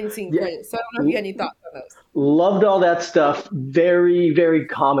end-scene credit. So I don't know if you had any thoughts on those. Loved all that stuff. Very, very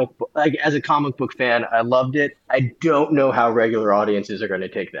comic book. Like, as a comic book fan, I loved it. I don't know how regular audiences are going to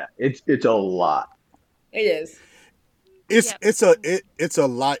take that. It's a lot. It is. It's a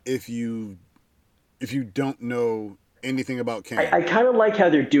lot if you don't know anything about Kang. I kind of like how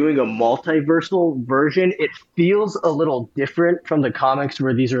they're doing a multiversal version. It feels a little different from the comics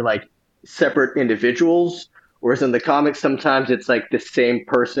where these are like separate individuals, whereas in the comics sometimes it's like the same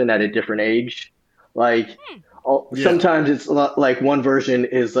person at a different age. Like sometimes it's like one version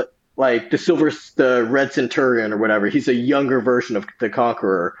is like the Red Centurion or whatever. He's a younger version of the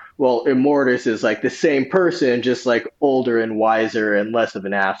Conqueror. Well, Immortus is like the same person, just like older and wiser and less of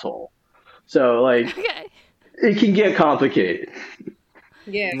an asshole. So like it can get complicated.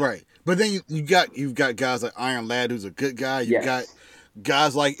 Yeah. Right. But then you've got guys like Iron Lad, who's a good guy. You've got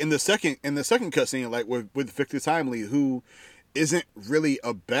guys like in the second cutscene, like with Victor Timely, who isn't really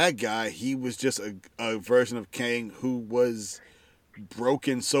a bad guy. He was just a version of Kang who was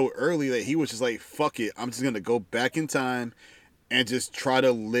broken so early that he was just like, fuck it, I'm just gonna go back in time and just try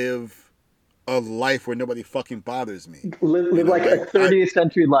to live a life where nobody fucking bothers me. Live like a 30th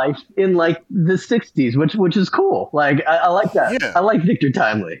century life in like the 60s, which is cool. Like I like that. Yeah. I like Victor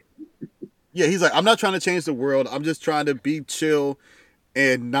Timely. Yeah, he's like, I'm not trying to change the world. I'm just trying to be chill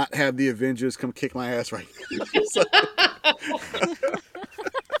and not have the Avengers come kick my ass right now.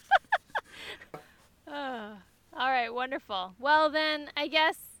 All right. right, wonderful. Well, then, I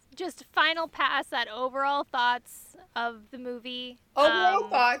guess just final pass at overall thoughts of the movie. Overall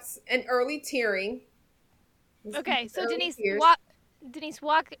thoughts and early tearing. Okay, so Early Denise,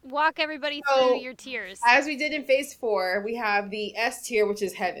 walk everybody through your tiers. As we did in Phase 4, we have the S tier, which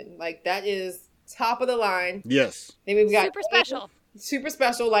is heaven. Like, that is top of the line. Yes. Then we've got super special. Super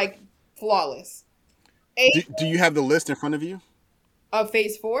special, like flawless. Do you have the list in front of you? Of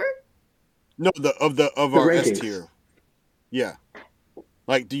Phase 4? No, of our rankings. S tier. Yeah.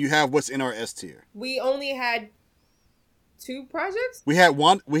 Like, do you have what's in our S tier? We only had 2 projects? We had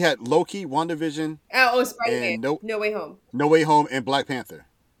Loki, WandaVision. Oh, Spider-Man. And No Way Home. No Way Home and Black Panther.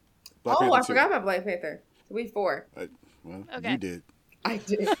 I forgot about Black Panther. So we 4. Well, Okay. you did. I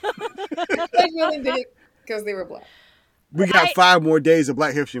did. I really did it because they were black. We got 5 more days of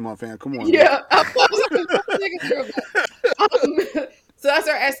Black History Month, fam. Come on. Yeah. So that's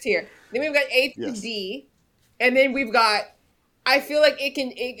our S tier. Then we've got A to D. And then we've got, I feel like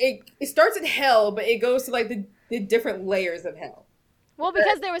it starts at hell, but it goes to like the different layers of hell. Well,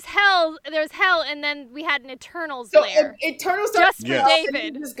 because there was hell, and then we had an Eternals So layer. Eternal starts Just for hell, and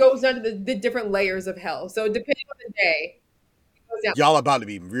David. it just goes down to the different layers of hell. So depending on the day, it goes down. Y'all about to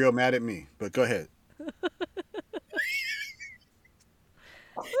be real mad at me, but go ahead.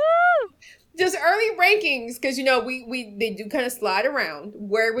 Just early rankings, because they do kind of slide around.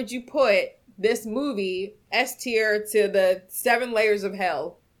 Where would you put this movie, S tier to the 7 layers of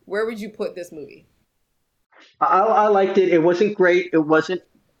hell? Where would you put this movie? I liked it. It wasn't great.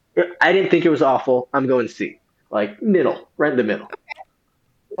 I didn't think it was awful. I'm going C. Like, middle. Right in the middle.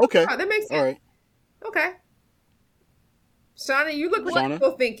 Okay. Oh, that makes sense. All right. Okay. Shawna, you look like you're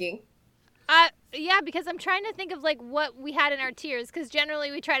still thinking. Yeah, because I'm trying to think of like what we had in our tiers, because generally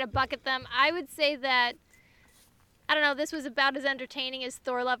we try to bucket them. I would say that, I don't know, this was about as entertaining as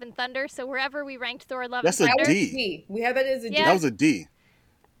Thor: Love and Thunder. So wherever we ranked Thor: Love and Thunder, that's a D. We have that as a D. Yeah. That was a D.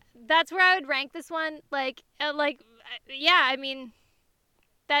 That's where I would rank this one. Yeah, I mean,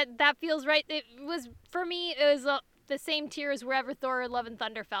 that feels right. It was, for me, it was the same tier as wherever Thor: Love and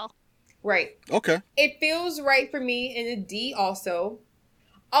Thunder fell. Right. Okay. It feels right for me in a D also.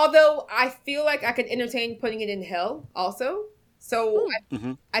 Although I feel like I could entertain putting it in hell also. So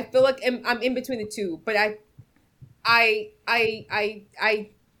I feel like I'm in between the two, but I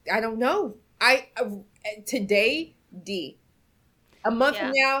don't know. Today, D. A month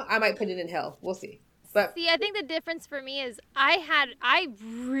from now, I might put it in hell. We'll see. But see, I think the difference for me is I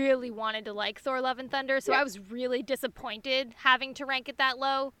really wanted to like Thor: Love and Thunder, so I was really disappointed having to rank it that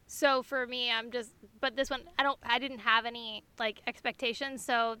low. So for me, but this one, I didn't have any like expectations,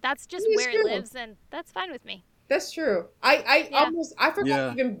 so that's just where it lives, and that's fine with me. That's true. I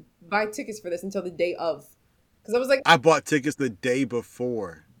forgot to even buy tickets for this until the day of, because I was like, I bought tickets the day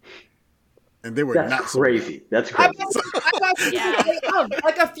before. And they were That's crazy. That's crazy.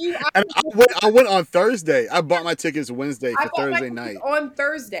 Like a few hours. And I went on Thursday. I bought my tickets Wednesday for Thursday night. On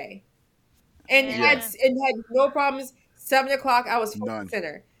Thursday, and had no problems. 7:00, I was full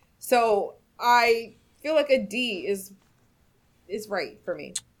center. So I feel like a D is right for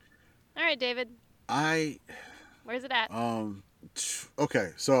me. All right, David. Where's it at? Okay,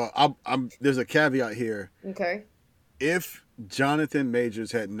 so I'm there's a caveat here. Okay. If Jonathan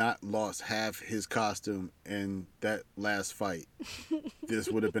Majors had not lost half his costume in that last fight, this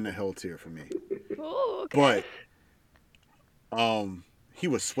would have been a hell tier for me. Ooh, okay. But he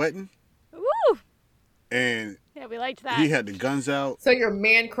was sweating. Ooh. And yeah, we liked that. He had the guns out. So your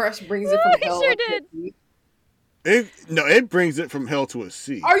man crush brings it from hell. He sure did. It brings it from hell to a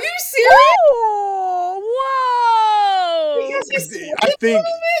C. Are you serious? Whoa! I think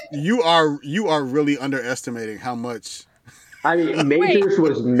you are really underestimating how much. I mean, Majors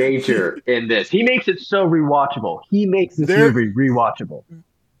was major in this. He makes it so rewatchable. He makes this movie rewatchable.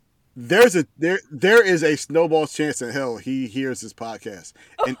 There is a snowball's chance in hell he hears this podcast,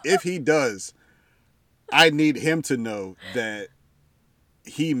 and if he does, I need him to know that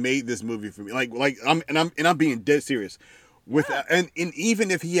he made this movie for me. I'm being dead serious. And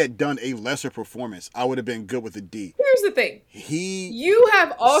even if he had done a lesser performance, I would have been good with a D. Here's the thing. You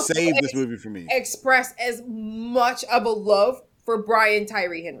have also saved this movie for me. Expressed as much of a love for Brian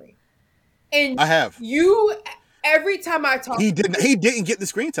Tyree Henry. And I have. Every time I talk, he didn't get the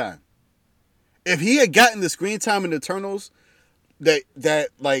screen time. If he had gotten the screen time in Eternals, that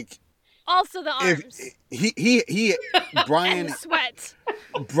like also the arms. He Brian and sweat.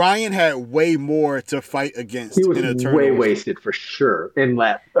 Brian had way more to fight against. He was in Eternals. way wasted for sure in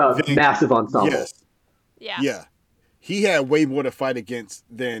that massive ensemble. Yes. Yeah. He had way more to fight against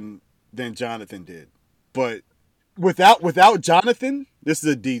than Jonathan did. But without Jonathan, this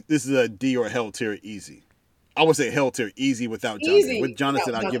is a D or hell tier easy. I would say hell tier, easy without Jonathan. Easy With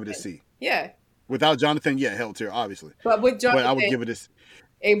Jonathan, without I'd give it a Jonathan. C. Yeah. Without Jonathan, yeah, hell tier, obviously. But with Jonathan, But I would give it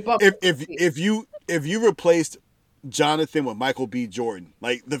a bump. if you replaced Jonathan with Michael B. Jordan,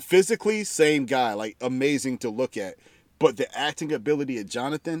 like the physically same guy, like amazing to look at, but the acting ability of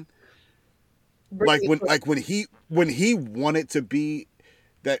Jonathan, like when he wanted to be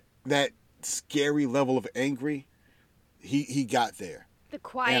that scary level of angry, he got there. The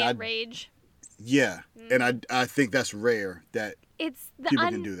quiet rage. Yeah, and I think that's rare that people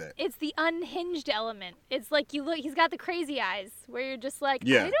can do that. It's the unhinged element. It's like you look, he's got the crazy eyes where you're just like,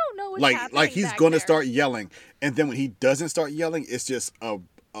 yeah. I don't know what's happening. Like he's back going to there. start yelling, and then when he doesn't start yelling, it's just a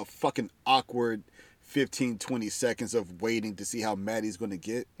fucking awkward 15, 20 seconds of waiting to see how mad he's going to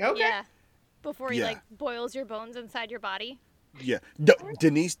get. Okay. Yeah. Before he like boils your bones inside your body. Yeah.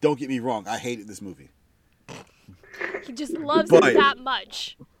 Denise, don't get me wrong. I hated this movie. He just loves it that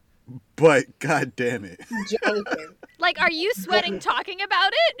much. But god damn it. Jonathan. Like, are you sweating talking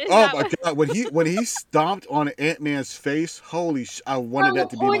about it? My god, when he stomped on Antman's face, holy I wanted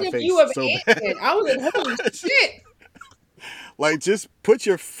that to be my face so bad. I was like, holy shit. Like, just put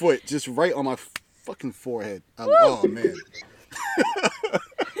your foot just right on my fucking forehead. Oh man.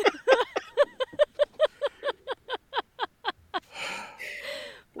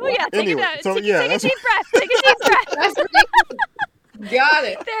 Oh yeah, take anyway, a deep breath. Take a deep breath. That's ridiculous. Got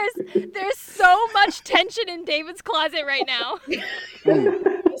it. There's so much tension in David's closet right now. This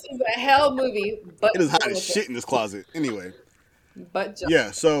is a hell movie, but it is hot as shit in this closet. Anyway. But Jonathan.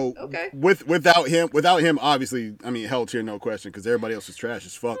 Yeah, so without him, obviously, I mean, hell tier, no question, because everybody else was trash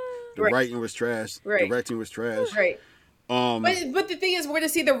as fuck. The writing was trash. Right. Directing was trash. Right. But the thing is, we're going to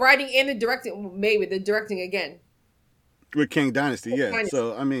see the writing and the directing, maybe the directing again. With Kang Dynasty, yeah.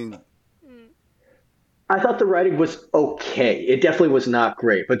 So, I mean... I thought the writing was okay. It definitely was not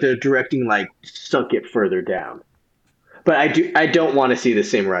great, but the directing, like, sunk it further down. But I don't want to see the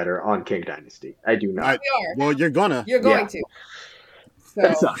same writer on Kang Dynasty. I do not. Well, you're gonna. You're going to. So.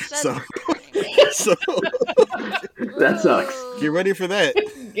 That sucks. So that sucks. Get ready for that.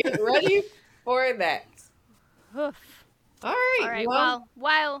 Get ready for that. All right.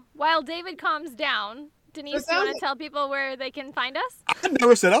 Well, while David calms down, Denise, do you want to tell people where they can find us? I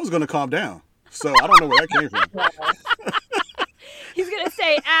never said I was going to calm down, so I don't know where that came from. He's going to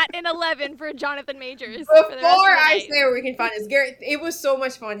say at an 11 for Jonathan Majors. Before I say where we can find us, Garrett, it was so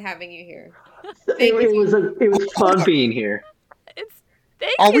much fun having you here. It was fun being here.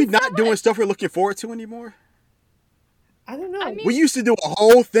 Are we not doing stuff we're looking forward to anymore? I don't know. We used to do a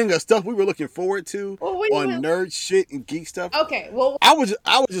whole thing of stuff we were looking forward to on nerd shit and geek stuff. Okay, well, I would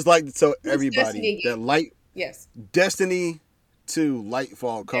just like to tell everybody that Destiny 2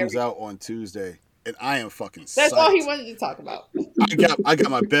 Lightfall comes out on Tuesday, and I am fucking psyched. That's all he wanted to talk about. I got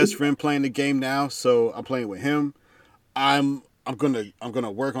my best friend playing the game now, so I'm playing with him. I'm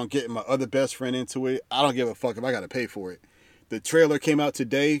gonna work on getting my other best friend into it. I don't give a fuck if I gotta pay for it. The trailer came out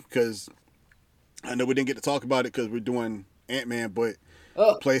today because I know we didn't get to talk about it because we're doing Antman, but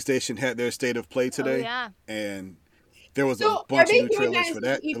PlayStation had their State of Play today, and there was a bunch of new trailers for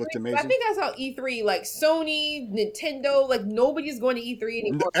that. It looked amazing. I think I saw E3, like Sony, Nintendo, like nobody's going to E3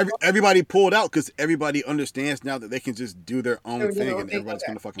 anymore. Everybody pulled out because everybody understands now that they can just do their own thing and everybody's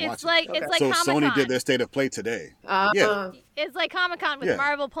going to fucking watch it. It's like so Comic-Con. Sony did their State of Play today. It's like Comic-Con with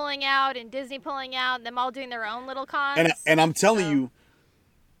Marvel pulling out and Disney pulling out and them all doing their own little cons. And I'm telling you,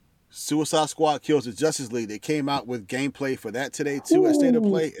 Suicide Squad Kills the Justice League, they came out with gameplay for that today too at State of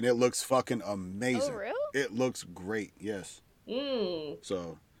Play, and it looks fucking amazing. Oh, really? It looks great, yes.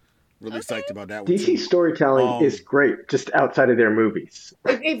 So, really psyched about that one. DC storytelling is great, just outside of their movies.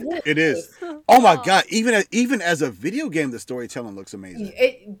 It is. Oh my god! Even as a video game, the storytelling looks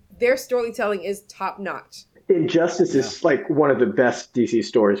amazing. Their storytelling is top notch. Injustice is like one of the best DC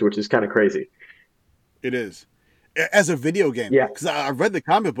stories, which is kind of crazy. It is. As a video game, yeah. Because I read the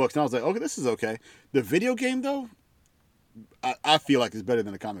comic books and I was like, okay, this is okay. The video game though, I feel like it's better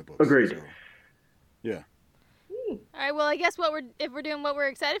than the comic books. Agreed. So, yeah. All right. Well, I guess if we're doing what we're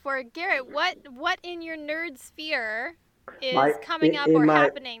excited for, Garrett, what in your nerd sphere is coming up or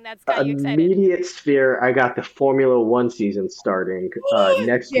happening that's got you excited? Immediate sphere, I got the Formula One season starting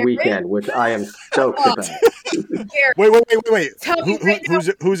next weekend, which I am stoked about. Wait.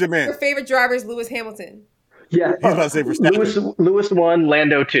 Who's your man? Your favorite driver is Lewis Hamilton. Yeah, I was about to say Lewis 1,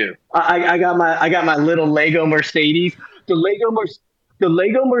 Lando 2. I got my little Lego Mercedes. The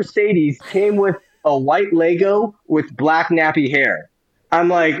Lego Mercedes came with a white Lego with black nappy hair. I'm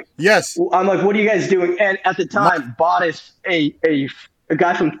like, yes. I'm like, what are you guys doing? And at the time, Bottas, a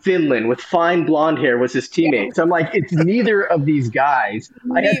guy from Finland with fine blonde hair, was his teammate. So I'm like, it's neither of these guys.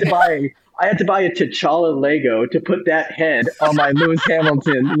 I I had to buy a T'Challa Lego to put that head on my Lewis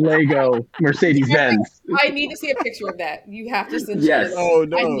Hamilton Lego Mercedes Benz. I need to see a picture of that. You have to send Yes. it. Oh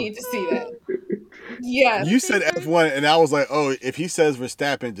no! I need to see that. Yes. You said F1, and I was like, oh, if he says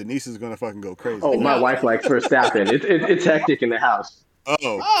Verstappen, Denise is gonna fucking go crazy. Oh, my wife likes Verstappen. It's hectic in the house.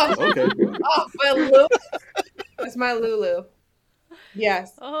 Oh, okay. Oh, but Lulu. That's my Lulu.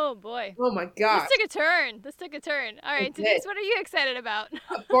 Yes. Oh boy. Oh my God. This took a turn. All right, It did. Denise, what are you excited about?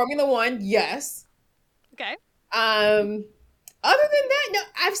 Formula One, yes. Okay. Other than that, no,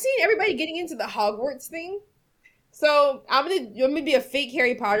 I've seen everybody getting into the Hogwarts thing. So I'm gonna be a fake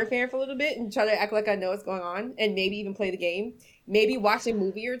Harry Potter fan for a little bit and try to act like I know what's going on, and maybe even play the game. Maybe watch a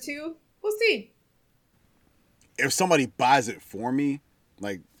movie or two. We'll see. If somebody buys it for me,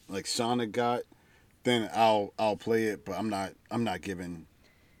 like Shawna got, then I'll play it. But I'm not giving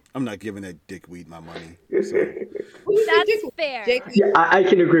that dickweed my money. So. That's fair. Yeah, I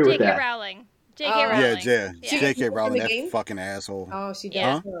can agree with J.K. that. Rowling. J.K. Oh. Rowling. Yeah, She J.K. gets Rowling, in the that game? fucking asshole. Oh, she does.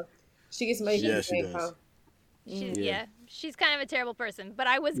 Yeah. Huh? She gets money. Yeah, from she the game, does. huh? Yeah, she's kind of a terrible person. But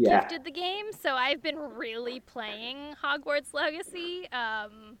I was Yeah. gifted the game, so I've been really playing Hogwarts Legacy,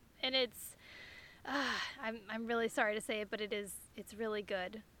 and it's. I'm really sorry to say it, but it's really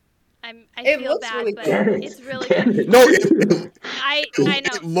good. I It feel looks bad, really but good. it's really Damn good. it. No, I know.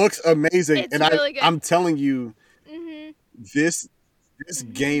 it looks amazing, It's and really good. I'm telling you, Mhm. this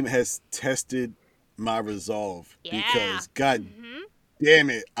game has tested my resolve Yeah. because God Mhm. damn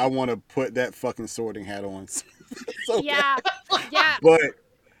it, I want to put that fucking sorting hat on. So Yeah. Yeah. But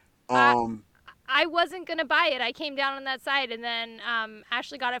I wasn't gonna buy it. I came down on that side, and then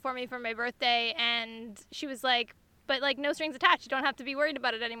Ashley got it for me for my birthday, and she was like, "But like, no strings attached. You don't have to be worried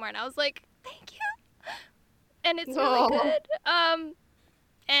about it anymore." And I was like, "Thank you." And it's really Aw. good.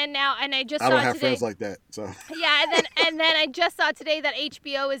 And I just I saw don't it have today. friends like that. So Yeah, and then I just saw today that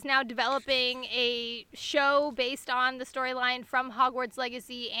HBO is now developing a show based on the storyline from Hogwarts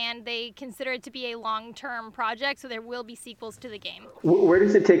Legacy, and they consider it to be a long-term project, so there will be sequels to the game. Where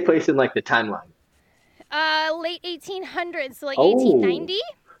does it take place in like the timeline? Late 1800s, so like Oh. 1890.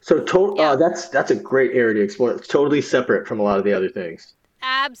 So Yeah. that's a great area to explore. It's totally separate from a lot of the other things.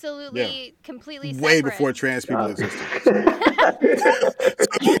 Absolutely, completely separate. way before trans people Uh, existed.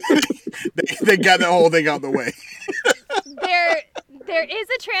 they got that whole thing out the way. There is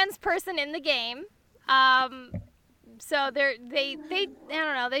a trans person in the game. So they I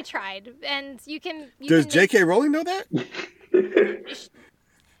don't know, they tried, and you can. Does can J.K. Rowling know that?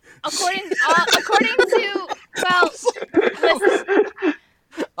 according to listen.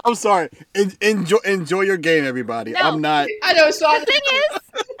 I'm sorry. Enjoy your game, everybody. No. I'm not. I know, Sean. The thing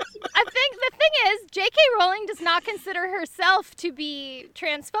is, J.K. Rowling does not consider herself to be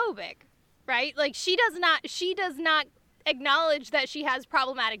transphobic, right? Like she does not acknowledge that she has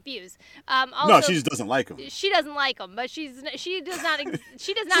problematic views. Also, No, she just doesn't like him. She doesn't like them, but she does not She's acknowledge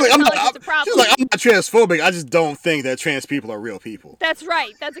like, it's a problem. She's like, I'm not transphobic. I just don't think that trans people are real people. That's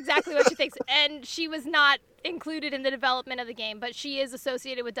right. That's exactly what she thinks. And she was not included in the development of the game, but she is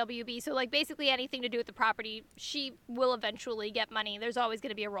associated with WB. So, like, basically anything to do with the property, she will eventually get money. There's always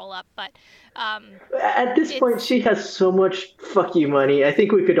going to be a roll-up, but... At this point, she has so much fuck you money. I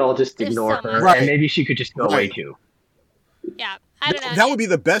think we could all just There's ignore so her, much. Right. and maybe she could just go away Right. too. Yeah, I don't know. That would be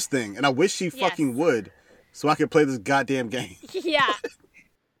the best thing, and I wish she fucking Yes. would, so I could play this goddamn game. Yeah.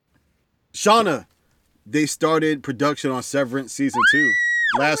 Shawna, they started production on Severance season 2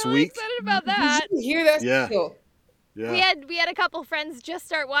 last I'm really week. excited about that. Did you hear that? Yeah. Still? Yeah. We had a couple friends just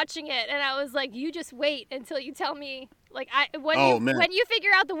start watching it, and I was like, "You just wait until you tell me." Like, Man. when you figure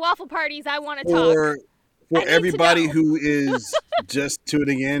out the waffle parties, I want to talk. I For need to everybody know. who is just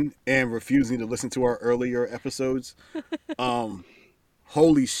tuning in and refusing to listen to our earlier episodes,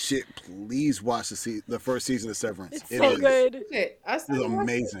 holy shit! Please watch the first season of Severance. It's It so is- good. Shit, I It is still watched it.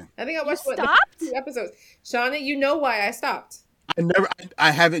 amazing. I think I watched the stopped? 2 episodes. Shauna, you know why I stopped.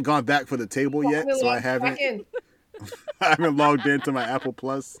 I haven't gone back for the table yet, so I haven't. Back in. I haven't logged into my Apple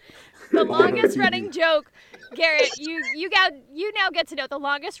Plus. The on her longest TV. running joke, Garrett, you now get to know the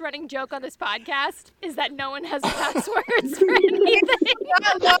longest running joke on this podcast is that no one has passwords for anything.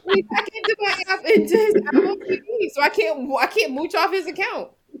 God logged me back into my app into his Apple TV, so I can't mooch off his account.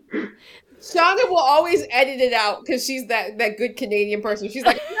 Shauna will always edit it out because she's that good Canadian person. She's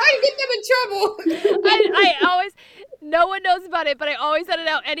like, "Now you get them in trouble." I always, no one knows about it, but I always edit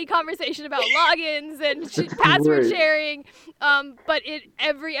out any conversation about logins and password Right. sharing. But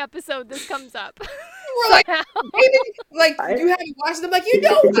every episode this comes up. We're like, you haven't watched it. I'm like, you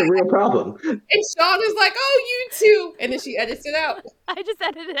know, It's a real problem. and Shauna's like, "Oh, you too," and then she edits it out. I just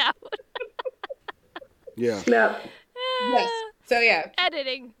edit it out. Yeah. Snap. Yes. So yeah,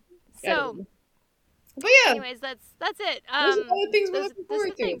 Editing. So, but yeah. anyways, that's it. Those are all the things we're looking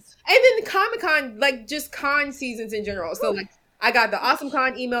forward to. And then the Comic-Con, like just con seasons in general. So like I got the Awesome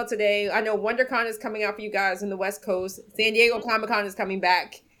Con email today. I know WonderCon is coming out for you guys in the West Coast. San Diego Comic-Con is coming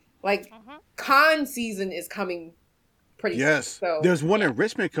back. Like con season is coming pretty soon. So there's one in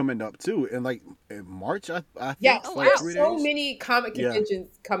Richmond coming up too, in like in March. I think. Yes, wow. there's so many comic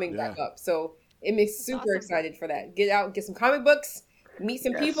conventions coming back up. So it makes me super excited for that. Get out, get some comic books, meet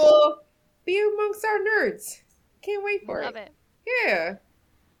some people, be amongst our nerds. Can't wait for Love it. Yeah.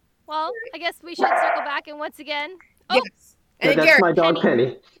 Well, I guess we should circle back and once again. Oh, yes. And that's Garrett, my dog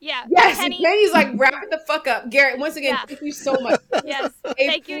Penny. Yeah. Yes, Penny's like wrap it the fuck up. Garrett, once again, thank you so much. Yes.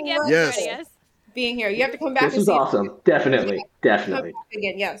 Thank you again for joining us. Being here. You have to come back. This is awesome. Definitely. Definitely.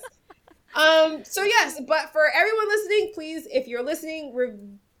 Again, yes. So yes, but for everyone listening, please, if you're listening,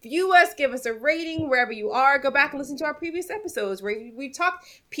 review us, give us a rating wherever you are. Go back and listen to our previous episodes where we talked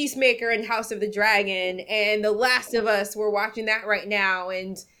Peacemaker and House of the Dragon and The Last of Us. We're watching that right now,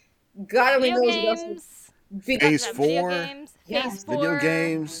 and God only knows what else. Phase 4. Video games. Phase 4. Video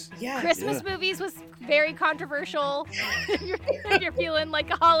games. Christmas movies was very controversial. You're feeling like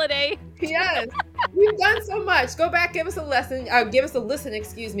a holiday. Yes. We've done so much. Go back, give us a listen. Give us a listen,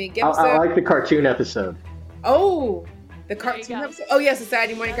 excuse me. I like the cartoon episode. Oh, the cartoon episode. Oh, yes, the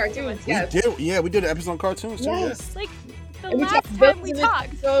Saturday morning cartoons. Yes. We did an episode on cartoons too. Yes. Like the and last time we talked.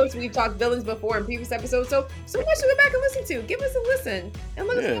 Episodes. We've talked villains before in previous episodes. So much to go back and listen to. Give us a listen and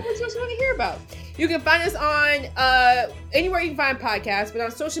let us know what you want to hear about. You can find us on anywhere you can find podcasts, but on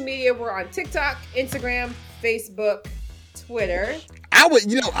social media, we're on TikTok, Instagram, Facebook, Twitter. I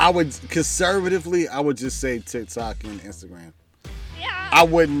would conservatively, I would just say TikTok and Instagram. Yeah. I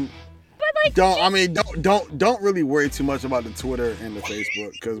wouldn't. But like, don't really worry too much about the Twitter and the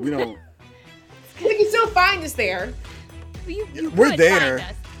Facebook because we don't. You can still find us there. We're there.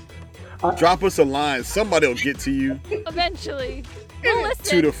 Drop us a line. Somebody will get to you. Eventually. We'll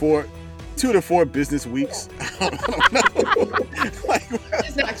listen. 2 to 4 business weeks. I don't know.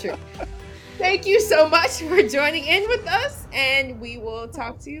 It's not true. Thank you so much for joining in with us, and we will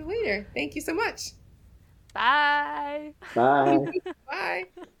talk to you later. Thank you so much. Bye. Bye.